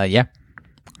 I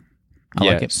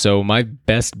like it. So my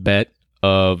best bet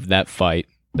of that fight,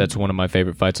 that's one of my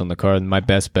favorite fights on the card, and my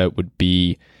best bet would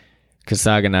be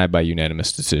Kasaganai by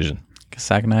unanimous decision.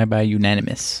 Kasaganai by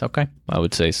unanimous. Okay. I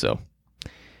would say so.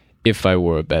 If I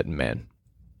were a betting man.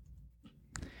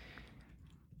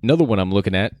 Another one I'm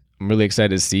looking at, I'm really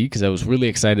excited to see because I was really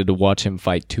excited to watch him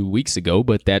fight 2 weeks ago,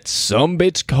 but that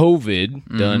sumbitch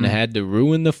COVID done had to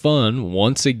ruin the fun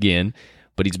once again.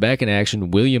 But he's back in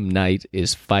action. William Knight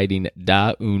is fighting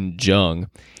Da Un Jung.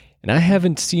 And I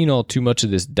haven't seen all too much of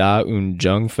this Da Un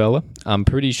Jung fella. I'm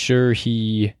pretty sure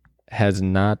he has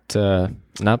not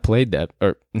played that,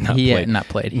 or not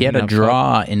played. He had a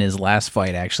draw in his last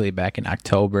fight, actually, back in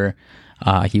October.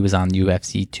 He was on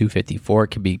UFC 254. It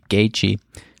could be Gaethje.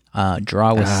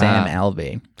 Draw with Sam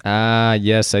Alvey.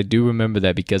 Yes, I do remember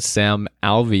that because Sam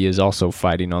Alvey is also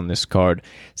fighting on this card.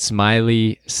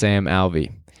 Smiley Sam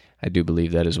Alvey. I do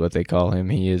believe that is what they call him.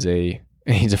 He's a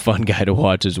fun guy to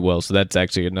watch as well. So that's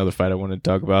actually another fight I wanted to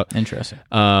talk about. Interesting.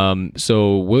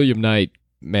 So William Knight,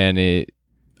 man,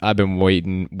 I've been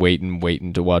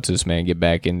waiting to watch this man get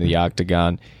back in the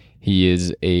octagon. He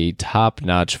is a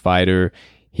top-notch fighter.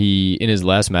 In his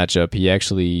last matchup, he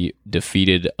actually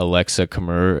defeated Alexa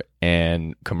Kamur,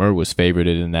 and Kamur was favored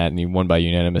in that, and he won by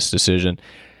unanimous decision.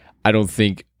 I don't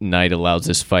think Knight allows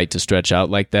this fight to stretch out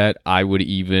like that. I would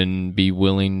even be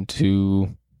willing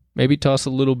to maybe toss a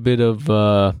little bit of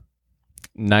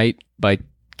Knight by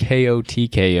KO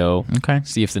TKO. Okay.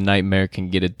 See if the Nightmare can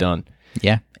get it done.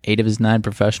 Yeah. 8 of his 9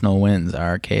 professional wins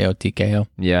are KO TKO.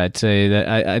 Yeah, I'd say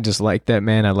that I just like that,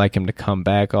 man. I like him to come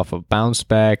back off a bounce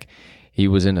back. He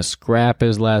was in a scrap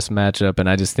his last matchup, and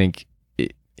I just think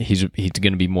he's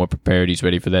going to be more prepared. He's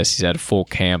ready for this. He's had a full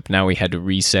camp. Now he had to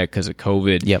reset because of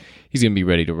COVID. Yep. He's going to be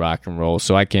ready to rock and roll.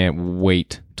 So I can't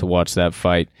wait to watch that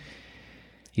fight.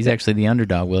 He's actually the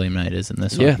underdog, William Knight is in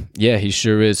this one. Yeah, he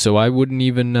sure is. So I wouldn't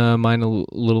even mind a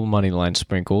little money line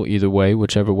sprinkle either way,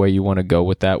 whichever way you want to go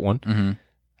with that one. Mm-hmm.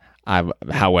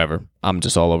 However, I'm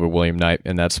just all over William Knight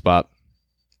in that spot.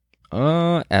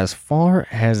 As far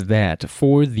as that,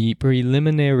 for the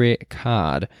preliminary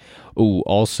card,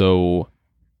 also,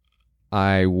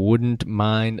 I wouldn't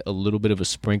mind a little bit of a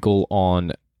sprinkle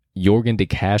on Yorgan De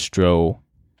Castro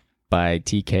by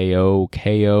TKO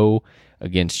KO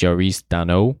against Yaris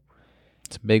Dano.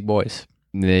 It's big boys.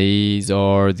 These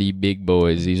are the big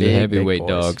boys. These are heavyweight big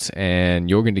dogs. And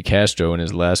Yorgan De Castro in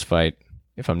his last fight,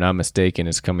 if I'm not mistaken,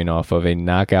 is coming off of a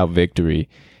knockout victory.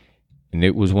 And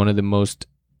it was one of the most...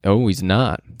 Oh, he's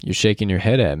not. You're shaking your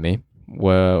head at me.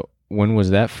 Well, when was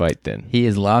that fight then? He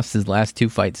has lost his last 2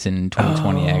 fights in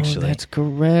 2020, actually. That's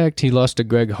correct. He lost to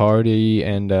Greg Hardy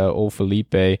and old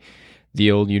Felipe,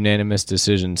 the old unanimous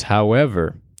decisions.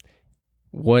 However,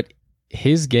 what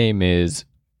his game is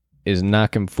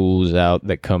knocking fools out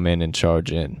that come in and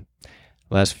charge in.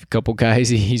 Last couple guys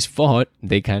he's fought,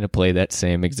 they kind of play that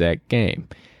same exact game.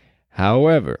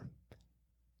 However,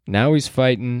 now he's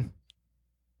fighting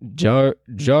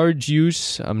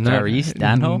Jarjus. Yaris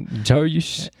Dano?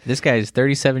 Jarjus. This guy is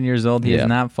 37 years old. He has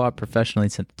not fought professionally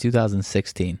since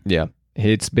 2016. Yeah.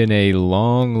 It's been a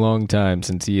long, long time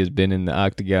since he has been in the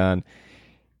octagon.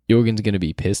 Yorgan's going to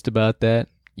be pissed about that.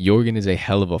 Yorgan is a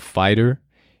hell of a fighter.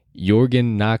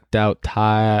 Yorgan knocked out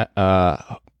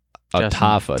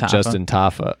Justin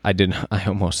Tafa. I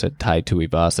almost said Tai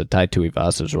Tuivasa. Tai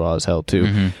Tuivasa's raw as hell too.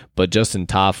 Mm-hmm. But Justin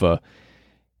Tafa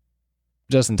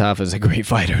is a great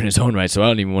fighter in his own right, so I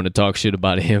don't even want to talk shit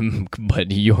about him, but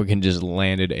Yorgan just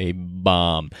landed a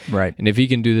bomb. Right. And if he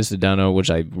can do this to Dano, which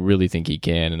I really think he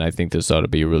can, and I think this ought to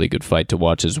be a really good fight to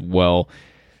watch as well,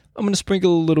 I'm going to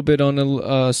sprinkle a little bit on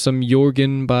some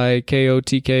Jorgen by KO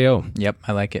TKO. Yep,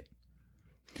 I like it.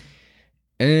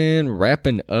 And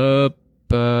wrapping up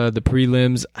the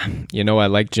prelims, I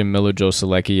like Jim Miller, Joe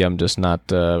Selecki. I'm just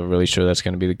not really sure that's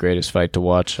going to be the greatest fight to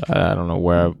watch. I don't know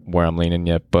where I'm leaning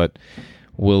yet, but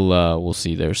we'll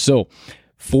see there. So,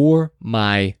 for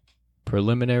my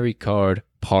preliminary card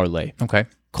parlay. Okay.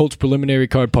 Colts preliminary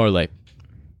card parlay.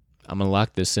 I'm going to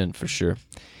lock this in for sure.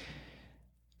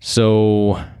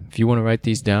 So, if you want to write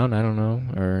these down, I don't know,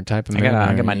 or type them in.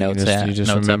 I got my notes notes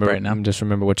remember, up right now. Just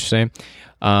remember what you're saying.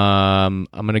 I'm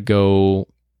going to go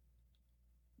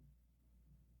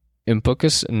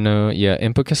Impukas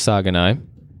Saganai.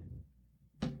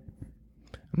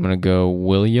 I'm going to go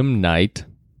William Knight.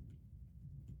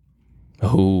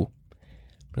 Oh,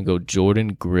 I'm going to go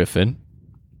Jordan Griffin.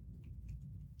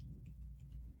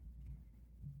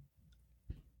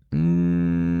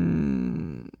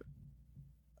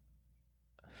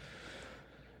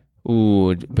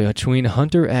 Ooh, between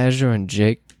Hunter Azure and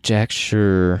Jack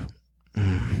Schur,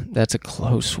 that's a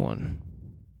close one.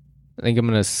 I think I'm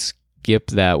going to skip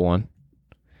that one.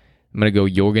 I'm going to go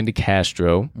Jorgen De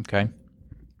Castro. Okay.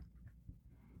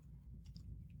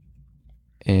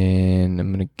 And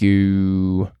I'm going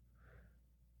to go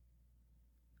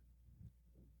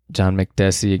John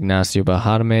McDessie, Ignacio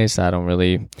Bahames.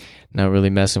 Not really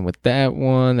messing with that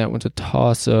one. That one's a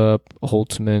toss-up.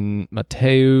 Holtzman,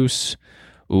 Mateus.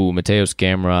 Ooh, Mateus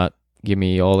Gamrot. Give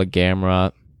me all the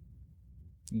Gamrot.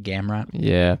 Gamrot?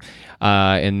 Yeah.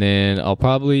 And then I'll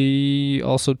probably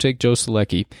also take Joe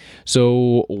Selecki.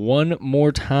 So one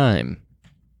more time,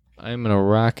 I'm going to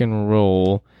rock and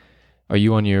roll. Are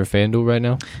you on your FanDuel right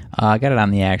now? I got it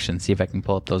on the action. See if I can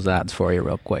pull up those odds for you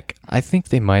real quick. I think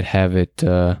they might have it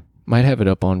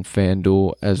up on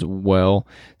FanDuel as well.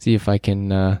 See if I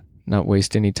can not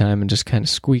waste any time and just kind of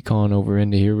squeak on over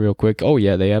into here real quick. Oh,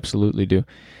 yeah, they absolutely do.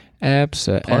 Plus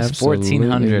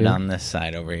 1,400 on this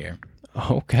side over here.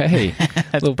 Okay.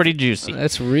 That's pretty juicy.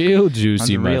 That's real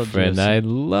juicy, my friend. Juicy. I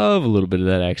love a little bit of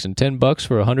that action. $10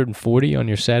 for 140 on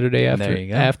your Saturday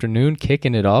afternoon,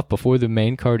 kicking it off before the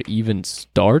main card even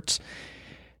starts.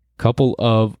 Couple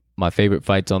of my favorite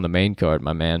fights on the main card,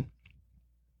 my man.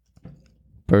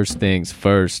 First things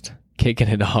first, kicking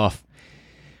it off.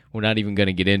 We're not even going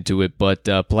to get into it, but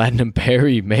Platinum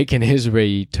Perry making his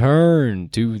return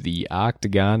to the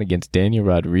octagon against Daniel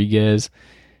Rodriguez.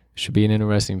 Should be an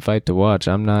interesting fight to watch.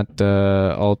 I'm not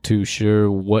all too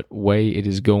sure what way it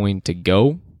is going to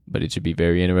go, but it should be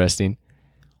very interesting.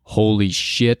 Holy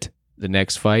shit, the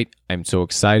next fight I'm so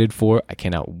excited for. I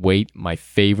cannot wait. My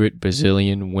favorite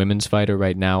Brazilian women's fighter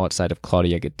right now outside of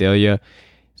Claudia Gadelha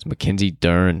is Mackenzie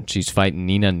Dern. She's fighting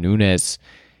Nina Nunes.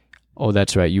 Oh,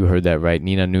 that's right. You heard that right.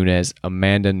 Nina Nunes,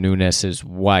 Amanda Nunes'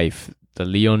 wife, the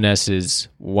Leoness's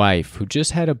wife, who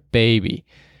just had a baby.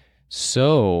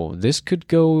 So this could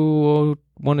go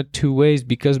one of two ways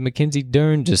because Mackenzie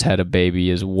Dern just had a baby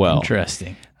as well.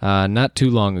 Interesting. Not too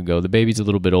long ago. The baby's a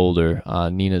little bit older.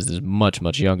 Nina's is much,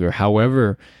 much younger.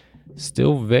 However,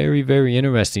 still very, very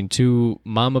interesting. Two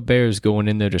mama bears going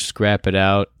in there to scrap it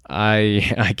out.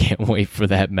 I can't wait for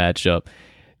that matchup.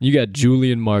 You got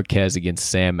Julian Marquez against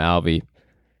Sam Alvey.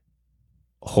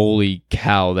 Holy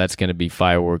cow, that's going to be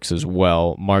fireworks as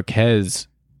well. Marquez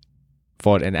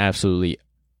fought an absolutely...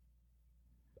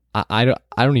 I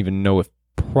don't even know if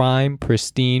prime,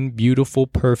 pristine, beautiful,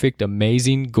 perfect,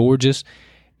 amazing, gorgeous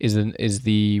is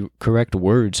the correct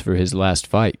words for his last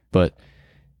fight, but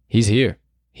he's here.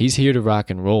 He's here to rock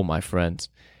and roll, my friends.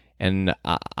 And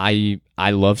I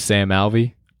love Sam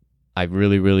Alvey. I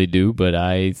really, really do, but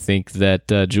I think that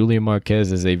Julian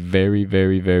Marquez is a very,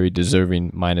 very, very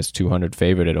deserving minus 200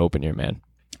 favorite at open here, man.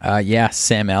 Yeah,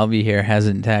 Sam Alvey here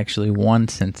hasn't actually won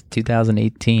since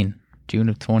 2018, June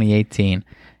of 2018.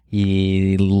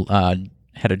 He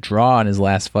had a draw in his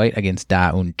last fight against Da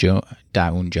Un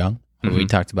Jung, who we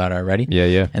talked about already.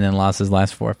 Yeah. And then lost his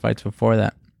last 4 fights before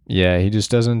that. Yeah, he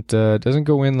just doesn't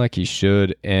go in like he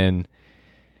should. And,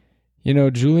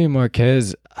 Julian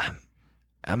Marquez,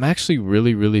 I'm actually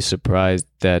really, really surprised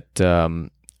that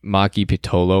Maki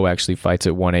Pitolo actually fights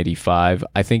at 185.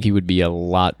 I think he would be a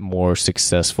lot more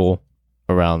successful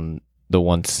around the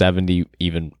 170,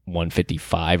 even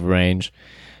 155 range.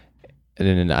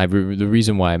 And the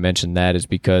reason why I mentioned that is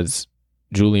because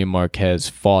Julian Marquez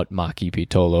fought Maki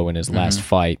Pitolo in his last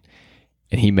fight,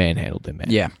 and he manhandled him, man.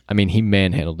 Yeah. I mean, he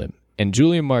manhandled him. And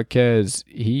Julian Marquez,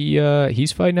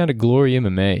 he's fighting out of Glory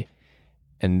MMA,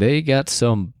 and they got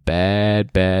some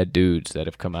bad, bad dudes that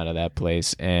have come out of that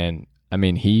place. And, I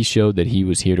mean, he showed that he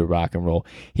was here to rock and roll.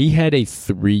 He had a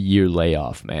 3-year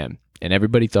layoff, man, and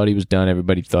everybody thought he was done.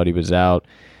 Everybody thought he was out.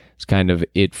 It's kind of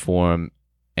it for him.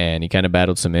 and he kind of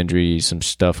battled some injuries, some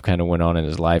stuff kind of went on in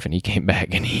his life, and he came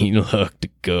back and he looked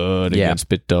good against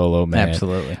Pitolo, man.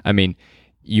 Absolutely. I mean,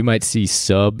 you might see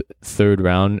sub third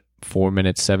round, 4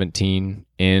 minutes 17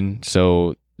 in,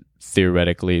 so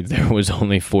theoretically there was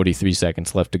only 43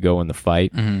 seconds left to go in the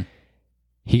fight. Mm-hmm.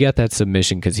 He got that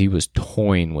submission because he was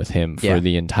toying with him for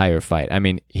the entire fight. I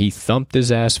mean, he thumped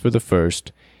his ass for the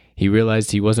first. He realized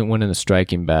he wasn't winning the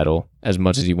striking battle as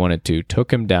much as he wanted to,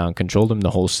 took him down, controlled him the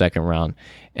whole second round,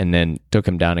 and then took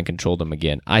him down and controlled him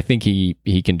again. I think he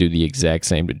can do the exact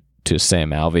same to Sam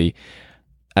Alvey.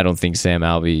 I don't think Sam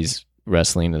Alvey's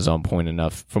wrestling is on point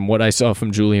enough. From what I saw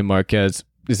from Julian Marquez,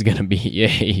 this is going to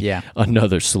be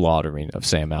another slaughtering of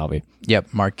Sam Alvey. Yep,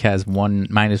 Marquez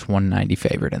minus 190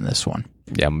 favorite in this one.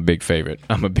 Yeah, I'm a big favorite.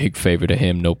 I'm a big favorite of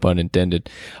him, no pun intended.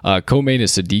 Co-main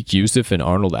is Sadiq Youssef and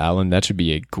Arnold Allen. That should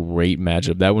be a great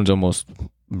matchup. That one's almost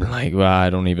like, well, I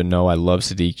don't even know. I love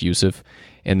Sadiq Youssef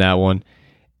in that one.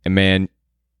 And man,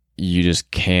 you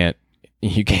just can't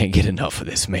get enough of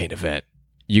this main event.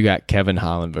 You got Kevin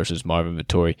Holland versus Marvin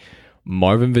Vettori.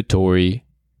 Marvin Vettori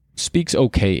speaks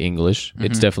okay English. Mm-hmm.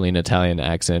 It's definitely an Italian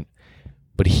accent,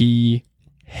 but he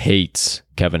hates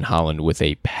Kevin Holland with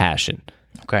a passion.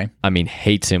 Okay. I mean,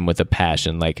 hates him with a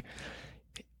passion. Like,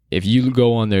 if you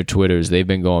go on their Twitters, they've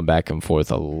been going back and forth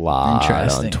a lot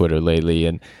on Twitter lately.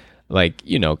 And, like,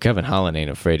 you know, Kevin Holland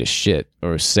ain't afraid of shit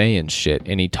or saying shit,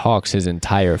 and he talks his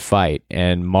entire fight.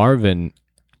 And Marvin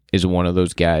is one of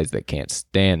those guys that can't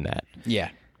stand that. Yeah.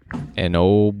 And,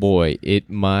 oh, boy, it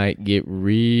might get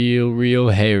real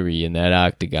hairy in that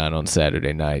octagon on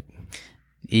Saturday night.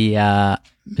 Mr.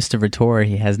 Vettori,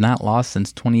 he has not lost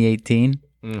since 2018.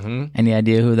 Mm-hmm. Any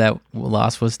idea who that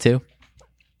loss was to?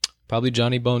 Probably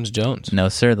Johnny Bones Jones. No,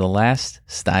 sir. The last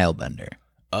Stylebender.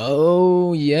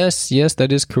 Oh, yes,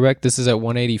 that is correct. This is at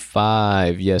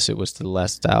 185. Yes, it was the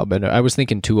last Stylebender. I was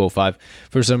thinking 205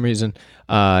 for some reason.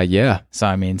 Yeah. So,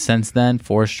 I mean, since then,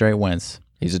 4 straight wins.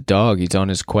 He's a dog. He's on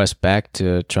his quest back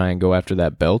to try and go after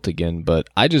that belt again. But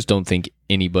I just don't think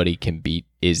anybody can beat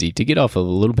Izzy. To get off of a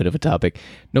little bit of a topic,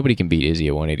 nobody can beat Izzy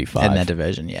at 185. In that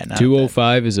division, yeah.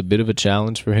 205 is a bit of a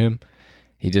challenge for him.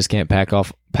 He just can't pack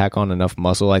on enough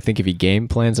muscle. I think if he game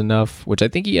plans enough, which I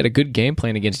think he had a good game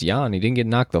plan against Jan, he didn't get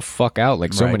knocked the fuck out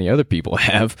like so many other people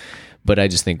have. But I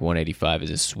just think 185 is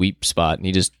a sweep spot, and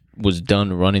he just was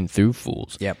done running through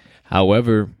fools. Yep.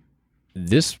 However,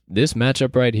 this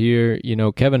matchup right here, you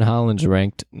know, Kevin Holland's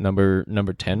ranked number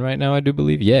 10 right now, I do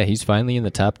believe. Yeah, he's finally in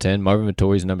the top 10. Marvin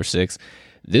Vettori's number 6.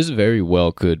 This very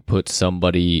well could put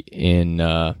somebody in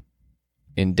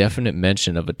indefinite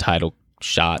mention of a title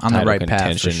shot, on title the right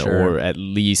contention, path for sure. or at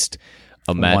least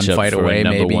a matchup fight for away, a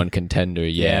number maybe. 1 contender.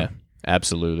 Yeah,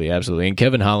 absolutely. And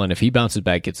Kevin Holland, if he bounces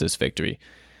back, gets this victory.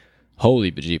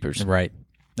 Holy bejeepers. Right.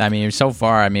 I mean, so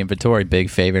far, Vettori, big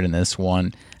favorite in this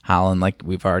one. Holland, like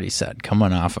we've already said,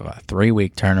 coming off of a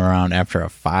 3-week turnaround after a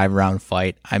 5-round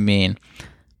fight. I mean,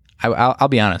 I'll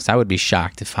be honest, I would be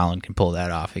shocked if Holland can pull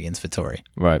that off against Vettori.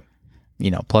 Right.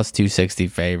 You know, plus 260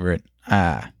 favorite.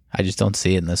 I just don't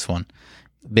see it in this one.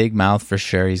 Big mouth for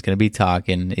sure. He's going to be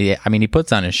talking. He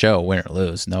puts on a show, win or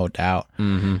lose, no doubt.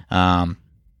 Mm-hmm.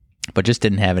 But just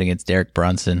didn't have it against Derek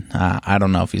Brunson. I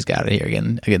don't know if he's got it here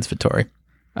again against Vettori.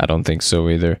 I don't think so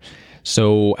either.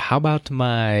 So how about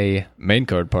my main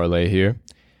card parlay here?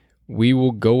 We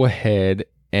will go ahead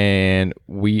and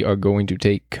we are going to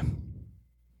take...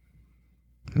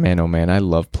 Man, oh man, I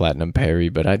love Platinum Perry,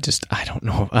 but I don't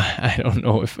know. I don't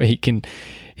know if he can...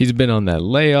 He's been on that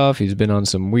layoff. He's been on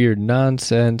some weird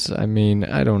nonsense. I mean,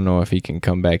 I don't know if he can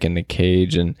come back in the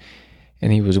cage. And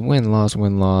he was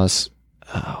win-loss.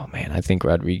 Oh man, I think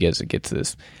Rodriguez gets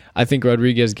this.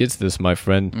 My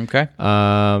friend. Okay.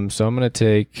 So I'm gonna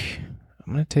take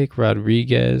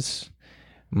Rodriguez.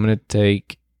 I'm gonna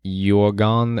take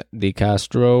Yorgan de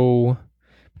Castro. I'm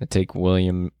gonna take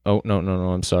William. Oh no!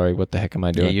 I'm sorry. What the heck am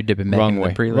I doing? Yeah, you're dipping back in the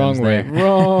prelims there.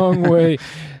 Wrong way.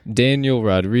 Daniel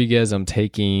Rodriguez. I'm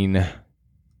taking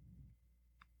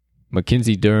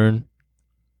Mackenzie Dern.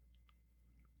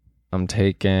 I'm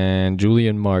taking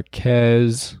Julian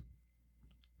Marquez,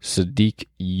 Sadiq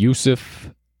Youssef,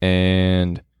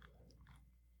 and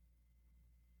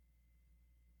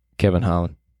Kevin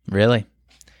Holland. Really?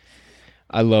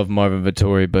 I love Marvin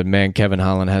Vettori, but man, Kevin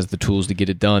Holland has the tools to get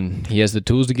it done. He has the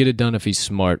tools to get it done if he's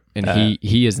smart. And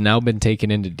he has now been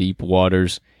taken into deep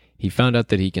waters. He found out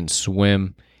that he can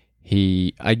swim.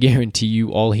 I guarantee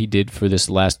you all he did for this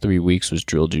last 3 weeks was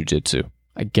drill jiu-jitsu.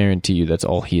 I guarantee you that's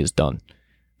all he has done.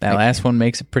 That last one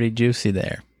makes it pretty juicy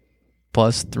there.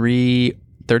 Plus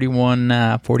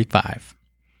 31.45.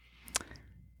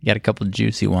 You got a couple of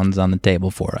juicy ones on the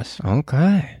table for us.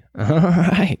 Okay. All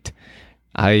right.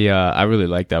 I really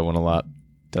like that one a lot.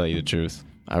 Tell you the truth,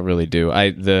 I really do.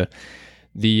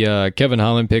 The Kevin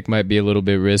Holland pick might be a little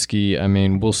bit risky. I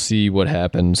mean, we'll see what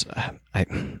happens.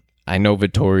 I know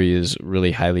Vittori is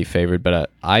really highly favored, but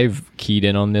I've keyed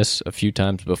in on this a few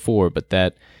times before. But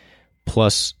that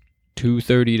plus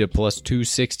 230 to plus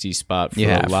 260 spot for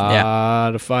a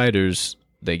lot of fighters,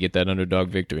 they get that underdog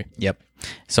victory. Yep.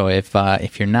 So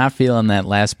if you're not feeling that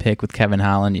last pick with Kevin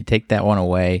Holland, you take that one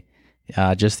away.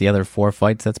 Just the other 4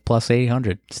 fights, that's plus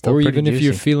 800. Still or pretty even juicy. if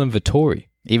you're feeling Vittori.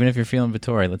 Even if you're feeling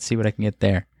Vittori, let's see what I can get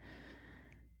there.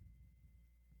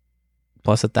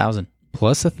 Plus 1,000.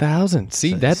 Plus 1,000.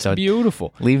 See, that's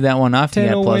beautiful. Leave that one off. You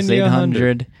got plus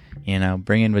 800.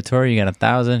 Bring in Vittori, you got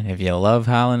 1,000. If you love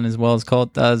Holland as well as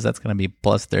Colt does, that's going to be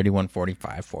plus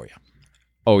 3,145 for you.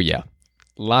 Oh, yeah.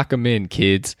 Lock them in,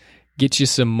 kids. Get you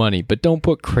some money, but don't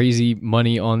put crazy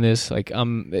money on this. Like,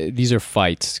 these are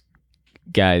fights,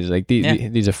 guys. Like,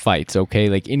 these are fights, okay?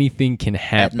 Like, anything can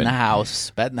happen. Bet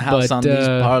in the house on these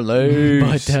parlays.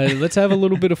 But let's have a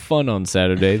little bit of fun on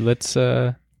Saturday. Let's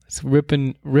rip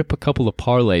a couple of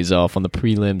parlays off on the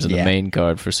prelims and the main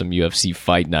card for some UFC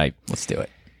fight night. Let's do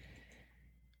it.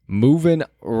 Moving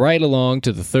right along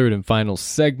to the third and final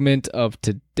segment of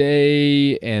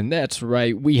today, and that's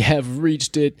right, we have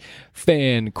reached it,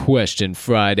 Fan Question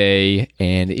Friday,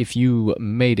 and if you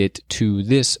made it to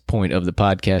this point of the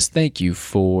podcast, thank you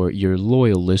for your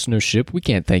loyal listenership. We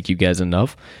can't thank you guys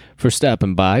enough for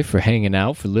stopping by, for hanging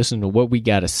out, for listening to what we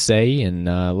got to say, and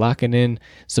locking in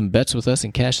some bets with us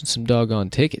and cashing some doggone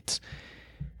tickets.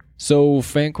 So,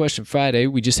 Fan Question Friday,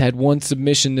 we just had one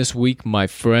submission this week, my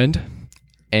friend.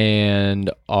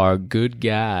 And our good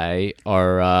guy,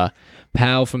 our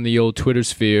pal from the old Twitter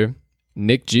sphere,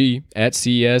 Nick G, at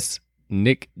CS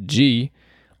Nick G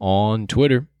on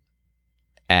Twitter,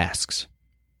 asks,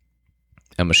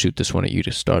 I'm going to shoot this one at you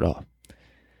to start off.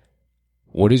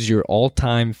 What is your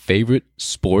all-time favorite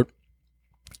sport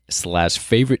 /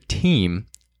 favorite team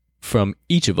from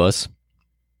each of us?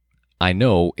 I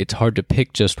know it's hard to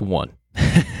pick just one.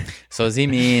 So does he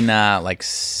mean like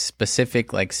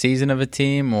specific like season of a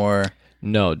team or?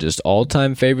 No, just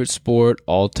all-time favorite sport,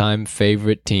 all-time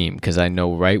favorite team, because I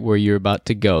know right where you're about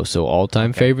to go. So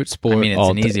all-time favorite sport. I mean, it's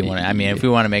an easy one. I mean, if we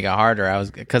want to make it harder,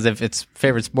 because if it's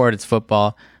favorite sport, it's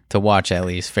football to watch at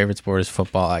least. Favorite sport is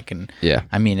football. Yeah.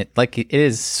 I mean, it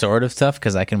is sort of tough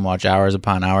because I can watch hours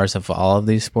upon hours of all of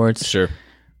these sports. Sure.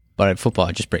 But at football,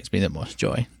 it just brings me the most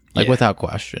joy. Without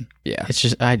question. Yeah.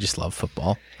 I just love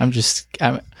football.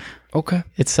 Okay.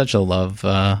 It's such a love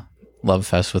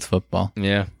fest with football.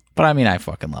 Yeah. But I mean, I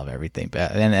fucking love everything.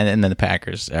 And then the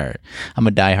Packers are, I'm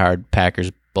a diehard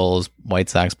Packers, Bulls, White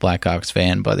Sox, Blackhawks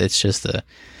fan, but it's just a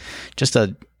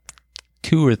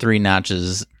 2 or 3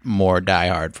 notches more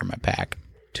diehard for my pack.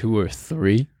 2 or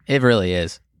 3? It really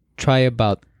is. Try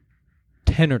about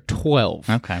 10 or 12.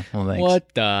 Okay. Well, thanks.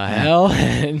 What the hell?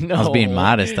 No. I was being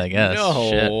modest, I guess. No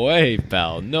Shit. way,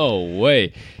 pal. No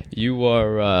way. You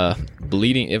are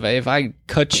bleeding. If I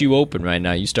cut you open right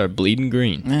now, you start bleeding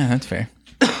green. Yeah, that's fair.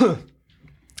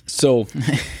 So,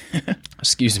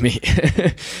 excuse me.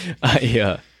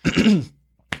 I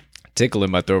tickle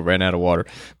in my throat, ran out of water.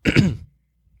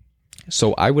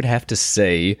 So I would have to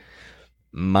say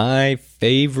my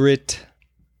favorite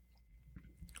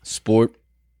sport.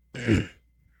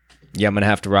 Yeah, I'm going to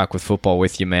have to rock with football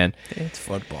with you, man. It's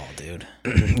football, dude.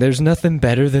 There's nothing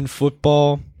better than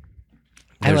football.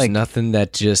 There's nothing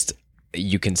that just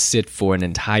you can sit for an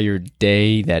entire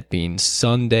day, that being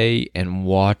Sunday, and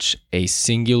watch a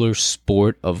singular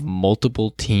sport of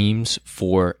multiple teams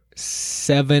for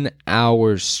 7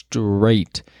 hours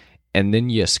straight. And then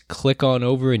you just click on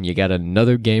over and you got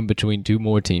another game between 2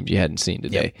 more teams you hadn't seen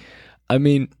today. Yep. I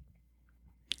mean,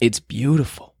 it's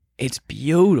beautiful. It's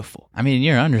beautiful. I mean,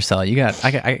 you're underselling. You got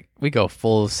we go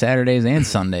full Saturdays and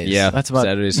Sundays. Yeah, that's about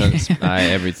Saturdays, Sundays,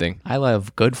 everything. I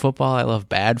love good football. I love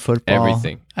bad football.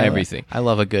 Everything. I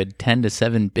love a good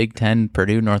 10-7 Big Ten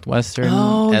Purdue Northwestern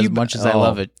much as I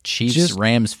love a Chiefs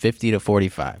Rams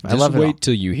 50-45. I love it. Just wait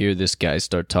till you hear this guy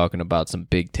start talking about some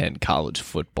Big Ten college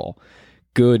football.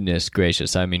 Goodness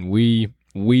gracious! I mean,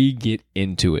 we get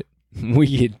into it. We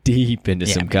get deep into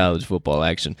some college football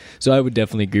action. So I would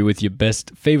definitely agree with you.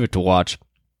 Best favorite to watch,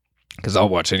 because I'll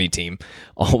watch any team.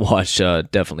 I'll watch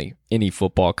definitely any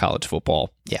football, college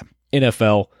football. Yeah.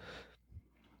 NFL,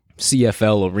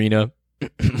 CFL, arena,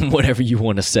 whatever you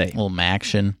want to say. A little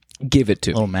action. Give it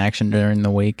to me. A little action during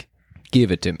the week. Give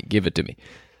it to me. Give it to me.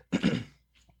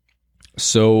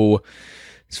 So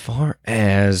as far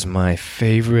as my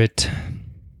favorite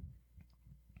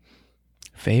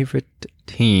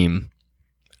team,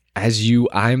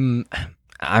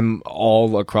 I'm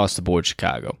all across the board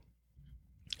Chicago.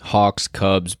 Hawks,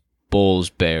 Cubs, Bulls,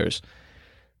 Bears.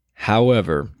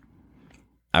 However,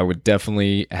 I would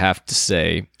definitely have to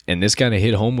say, and this kind of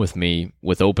hit home with me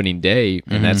with opening day,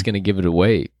 and that's going to give it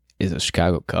away, is the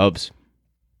Chicago Cubs.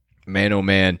 Man, oh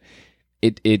man,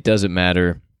 it doesn't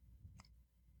matter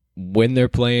when they're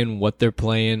playing, what they're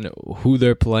playing, who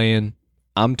they're playing.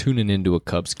 I'm tuning into a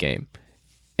Cubs game.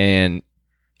 And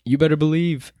you better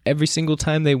believe every single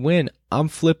time they win, I'm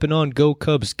flipping on Go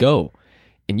Cubs Go.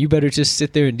 And you better just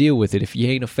sit there and deal with it if you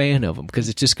ain't a fan of them, because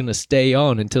it's just going to stay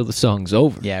on until the song's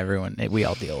over. Yeah, we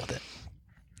all deal with it.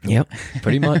 Yep,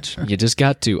 pretty much. You just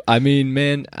got to. I mean,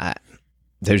 man,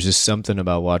 there's just something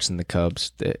about watching the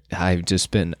Cubs that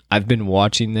I've been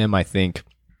watching them, I think,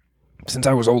 since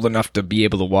I was old enough to be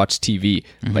able to watch TV.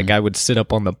 Like, I would sit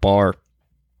up on the bar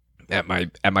at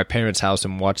my parents' house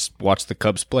and watch the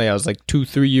Cubs play. I was like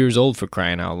 2-3 years old, for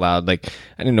crying out loud. Like,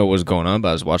 I didn't know what was going on, but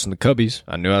I was watching the Cubbies.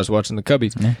 I knew I was watching the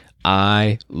Cubbies. Yeah.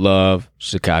 I love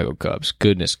Chicago Cubs.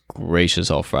 Goodness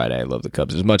gracious, all Friday I love the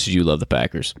Cubs as much as you love the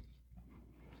Packers.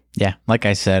 Yeah, like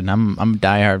I said, I'm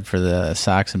diehard for the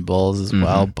Sox and Bulls as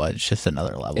well, but it's just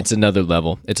another level. It's another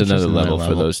level. It's another level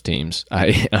for those teams.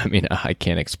 I mean, I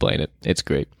can't explain it. It's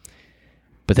great.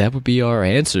 But that would be our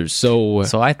answers. So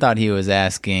I thought he was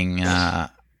asking,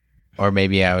 or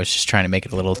maybe I was just trying to make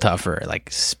it a little tougher,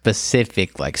 like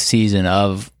specific, like season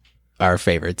of our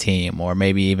favorite team, or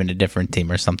maybe even a different team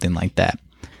or something like that.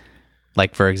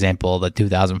 Like, for example, the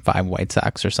 2005 White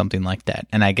Sox or something like that.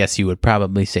 And I guess you would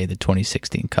probably say the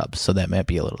 2016 Cubs, so that might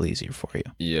be a little easier for you.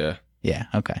 Yeah. Yeah,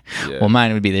 okay. Yeah. Well,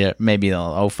 mine would be maybe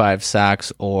the 05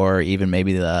 Sox, or even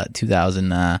maybe the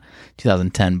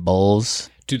 2010 Bulls.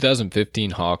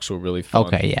 2015 Hawks were really fun.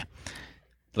 Okay, yeah.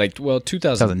 Like, well,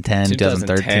 2010,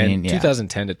 2013, yeah.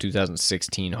 2010 to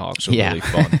 2016 Hawks were really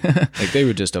fun. Like, they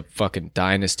were just a fucking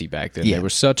dynasty back then. Yeah. They were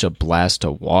such a blast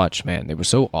to watch, man. They were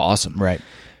so awesome. Right.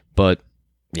 But,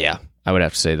 yeah, I would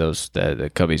have to say the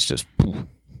Cubbies just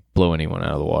blow anyone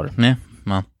out of the water. Yeah,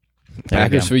 well.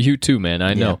 Packers for you too, man.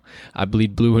 I know. I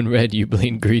bleed blue and red. You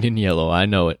bleed green and yellow. I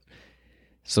know it.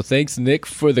 So thanks, Nick,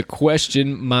 for the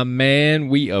question, my man.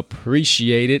 We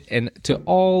appreciate it. And to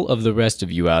all of the rest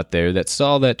of you out there that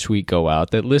saw that tweet go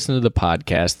out, that listened to the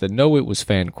podcast, that know it was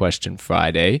Fan Question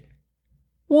Friday,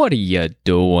 what are you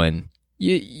doing?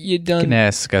 You done? You can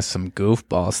ask us some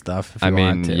goofball stuff if you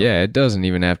want to. Yeah, it doesn't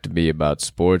even have to be about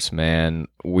sports, man.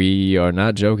 We are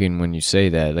not joking when you say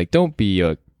that. Like, don't be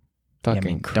a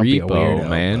fucking creepo, weirdo,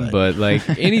 man. But like,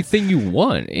 anything you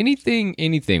want,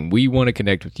 anything. We want to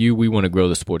connect with you. We want to grow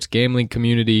the sports gambling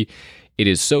community. It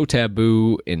is so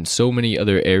taboo in so many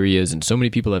other areas, and so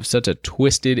many people have such a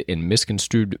twisted and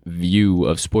misconstrued view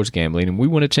of sports gambling, and we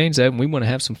want to change that, and we want to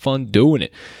have some fun doing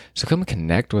it. So come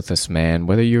connect with us, man.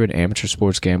 Whether you're an amateur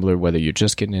sports gambler, whether you're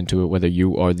just getting into it, whether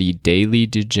you are the daily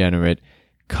degenerate,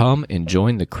 come and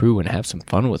join the crew and have some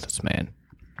fun with us, man.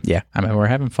 Yeah, I mean, we're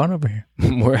having fun over here.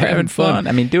 We're having fun.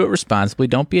 I mean, do it responsibly.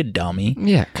 Don't be a dummy.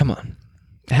 Yeah, come on.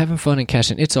 Having fun and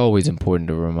cashing. It's always important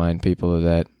to remind people of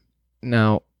that.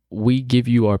 Now, we give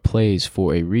you our plays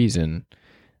for a reason.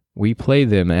 We play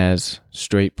them as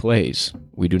straight plays.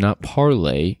 We do not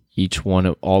parlay each one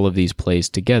of all of these plays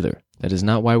together. That is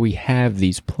not why we have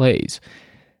these plays.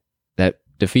 That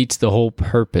defeats the whole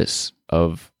purpose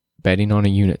of betting on a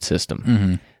unit system.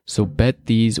 Mm-hmm. So bet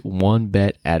these one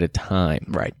bet at a time.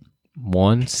 Right.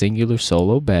 One singular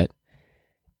solo bet,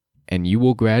 and you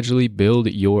will gradually build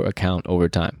your account over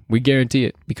time. We guarantee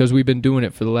it, because we've been doing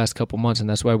it for the last couple months, and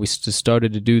that's why we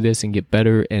started to do this and get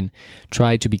better and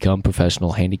try to become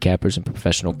professional handicappers and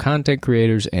professional content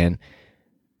creators and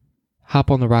hop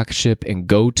on the rocket ship and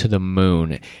go to the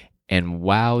moon. And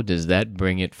wow, does that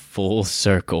bring it full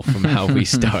circle from how we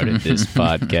started this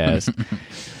podcast.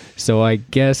 So I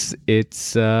guess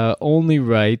it's only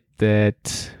right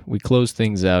that we close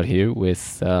things out here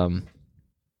with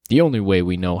the only way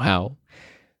we know how,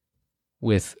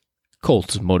 with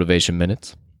Colts Motivation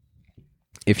Minutes.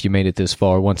 If you made it this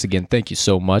far, once again, thank you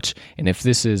so much. And if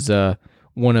this is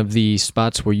one of the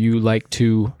spots where you like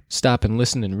to stop and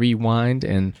listen and rewind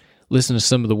and listen to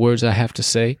some of the words I have to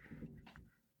say,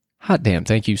 hot damn,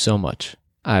 thank you so much.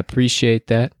 I appreciate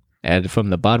that. And from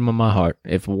the bottom of my heart,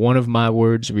 if one of my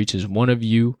words reaches one of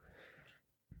you,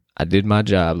 I did my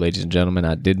job, ladies and gentlemen.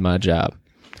 I did my job.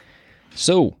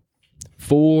 So,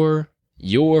 for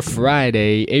your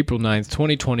Friday, April 9th,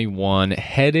 2021,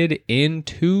 headed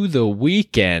into the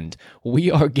weekend, we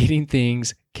are getting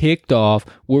things kicked off.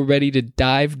 We're ready to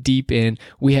dive deep in.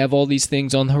 We have all these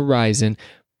things on the horizon.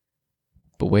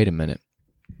 But wait a minute.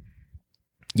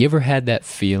 You ever had that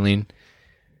feeling?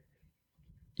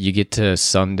 You get to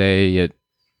Sunday at,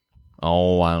 I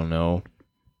don't know,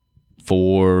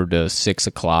 4 to 6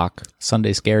 o'clock.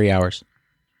 Sunday scary hours.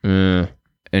 And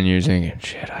you're thinking,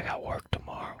 shit, I got work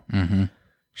tomorrow. Mm-hmm.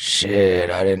 Shit,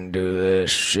 I didn't do this.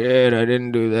 Shit, I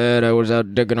didn't do that. I was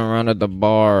out dicking around at the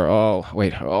bar. Oh,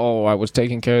 wait. Oh, I was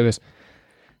taking care of this.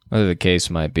 Whatever the case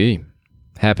might be.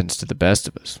 Happens to the best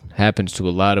of us. Happens to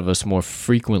a lot of us more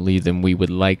frequently than we would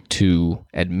like to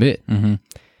admit. Mm-hmm.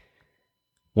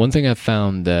 One thing I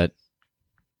found that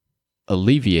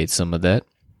alleviates some of that,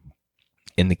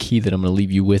 and the key that I'm going to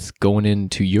leave you with going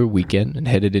into your weekend and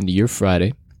headed into your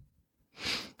Friday,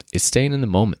 is staying in the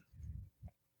moment.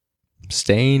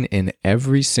 Staying in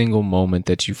every single moment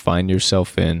that you find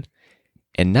yourself in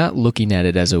and not looking at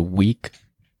it as a week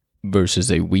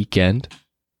versus a weekend,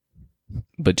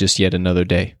 but just yet another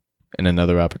day and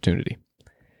another opportunity.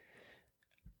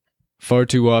 Far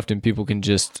too often people can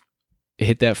just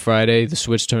hit that Friday, the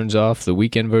switch turns off, the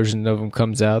weekend version of them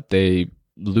comes out, they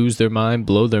lose their mind,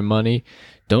 blow their money,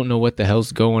 don't know what the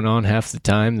hell's going on half the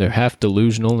time. They're half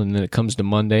delusional, and then it comes to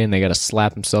Monday and they got to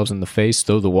slap themselves in the face,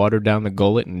 throw the water down the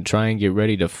gullet, and try and get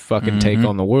ready to fucking take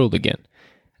on the world again.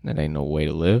 That ain't no way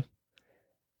to live.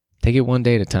 Take it one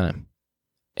day at a time.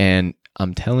 And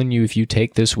I'm telling you, if you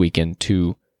take this weekend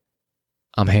to,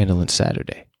 I'm handling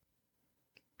Saturday.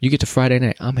 You get to Friday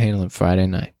night, I'm handling Friday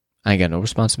night. I ain't got no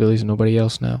responsibilities of nobody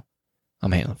else now.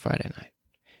 I'm handling Friday night.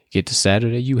 You get to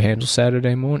Saturday, you handle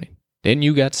Saturday morning. Then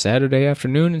you got Saturday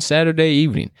afternoon and Saturday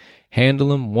evening. Handle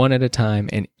them one at a time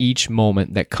and each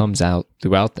moment that comes out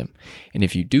throughout them. And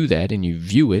if you do that and you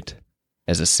view it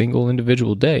as a single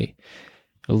individual day,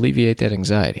 alleviate that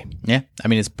anxiety. Yeah. I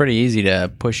mean, it's pretty easy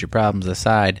to push your problems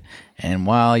aside. And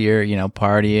while you're,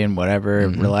 partying, whatever,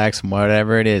 relaxing,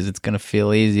 whatever it is, it's going to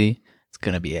feel easy. It's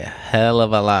going to be a hell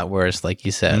of a lot worse, like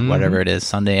you said, whatever it is,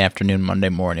 Sunday afternoon, Monday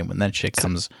morning, when that shit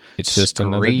comes it's just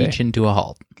another day. Screeching to a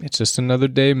halt. It's just another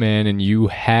day, man, and you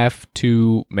have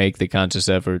to make the conscious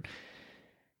effort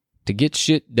to get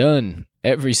shit done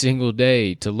every single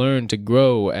day, to learn, to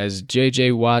grow. As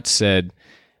J.J. Watt said,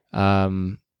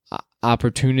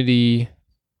 opportunity,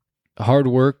 hard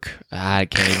work. I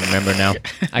can't even remember now.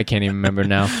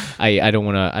 I don't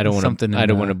want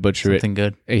to butcher something it.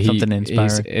 Good. Something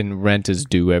inspiring. And rent is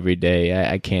due every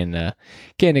day. I can't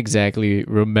exactly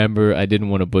remember. I didn't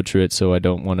want to butcher it, so I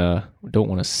don't want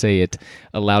to say it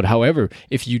aloud. However,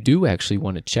 if you do actually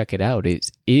want to check it out,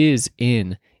 it is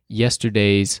in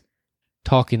yesterday's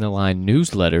Talking the Line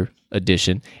newsletter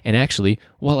edition. And actually,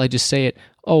 while I just say it,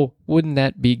 oh, wouldn't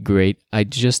that be great? I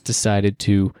just decided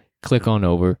to click on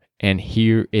over, and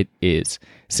here it is.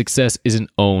 Success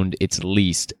isn't owned, it's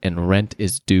leased, and rent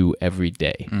is due every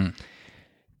day.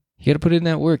 You got to put in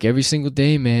that work every single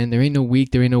day, man. There ain't no week,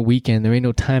 there ain't no weekend, there ain't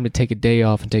no time to take a day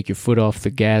off and take your foot off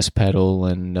the gas pedal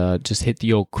and just hit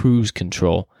the old cruise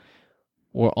control.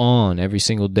 We're on every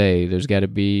single day. There's got to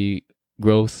be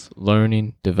growth,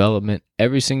 learning, development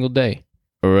every single day,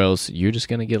 or else you're just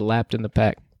going to get lapped in the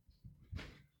pack.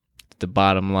 The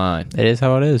bottom line. It is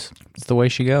how it is. It's the way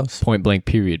she goes. Point blank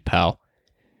period, pal.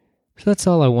 So that's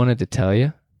all I wanted to tell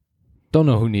you. Don't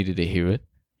know who needed to hear it.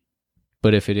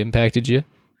 But if it impacted you,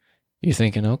 you're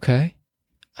thinking, okay,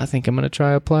 I think I'm going to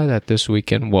try apply that this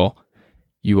weekend. Well,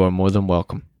 you are more than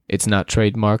welcome. It's not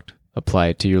trademarked. Apply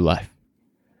it to your life.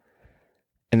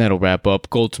 And that'll wrap up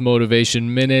Colts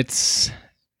Motivation Minutes.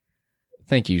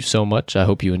 Thank you so much. I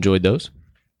hope you enjoyed those.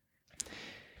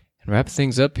 And wrap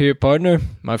things up here, partner.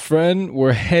 My friend,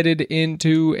 we're headed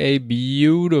into a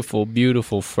beautiful,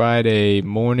 beautiful Friday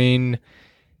morning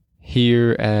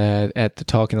here at the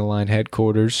Talking the Line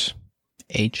headquarters.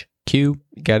 HQ.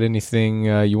 Got anything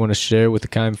you want to share with the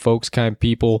kind folks, kind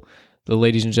people, the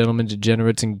ladies and gentlemen,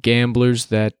 degenerates and gamblers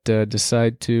that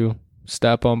decide to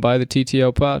stop on by the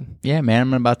TTL pod? Yeah, man,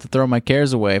 I'm about to throw my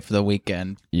cares away for the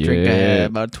weekend. Yeah. Drink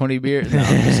about 20 beers. No,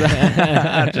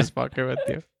 I'm just fucking with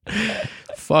you.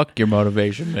 Fuck your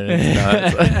motivation minutes.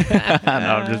 No,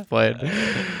 I'm just playing.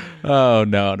 Oh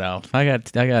no. I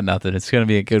got nothing. It's gonna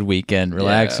be a good weekend.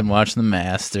 Relax and watch the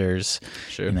Masters.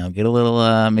 Sure. Get a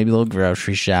little maybe a little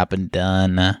grocery shopping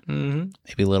done.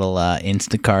 Maybe a little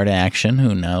Instacart action.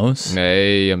 Who knows?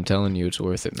 Hey, I'm telling you, it's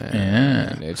worth it, man.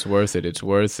 Yeah. It's worth it. It's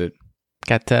worth it.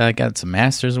 Got some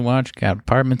Masters to watch. Got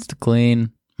apartments to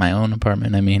clean. My own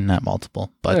apartment. I mean, not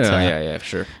multiple, but yeah,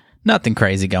 sure. Nothing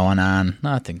crazy going on.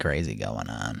 I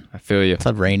feel you. It's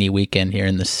a rainy weekend here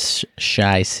in the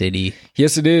Shy City.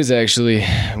 Yes, it is, actually.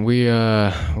 We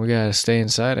gotta stay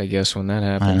inside, I guess, when that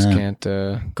happens.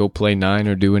 Can't go play 9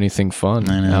 or do anything fun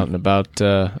out and about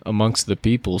amongst the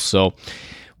people. So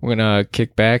we're gonna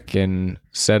kick back and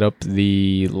set up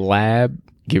the lab,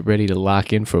 get ready to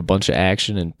lock in for a bunch of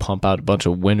action and pump out a bunch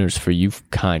of winners for you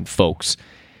kind folks.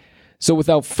 So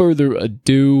without further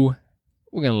ado,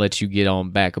 we're going to let you get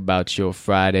on back about your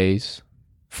Fridays.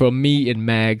 From me and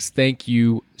Mags, thank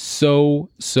you so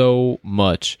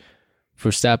much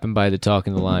for stopping by the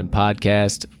Talking the Line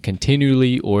podcast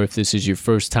continually, or if this is your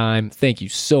first time, thank you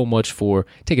so much for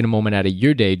taking a moment out of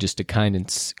your day just to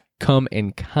come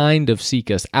and kind of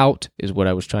seek us out, is what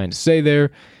I was trying to say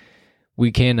there.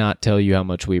 We cannot tell you how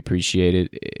much we appreciate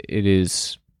it. It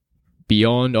is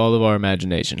beyond all of our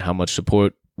imagination how much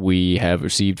support we have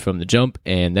received from the jump,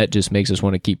 and that just makes us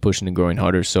want to keep pushing and growing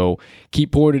harder. So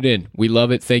keep pouring it in. We love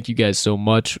it. Thank you guys so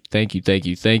much. Thank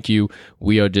you.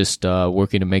 We are just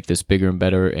working to make this bigger and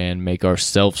better and make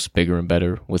ourselves bigger and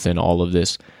better within all of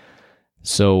this.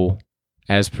 So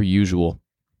as per usual,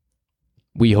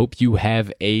 we hope you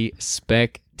have a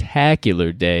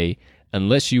spectacular day.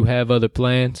 Unless you have other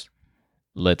plans,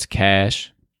 let's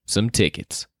cash some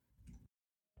tickets.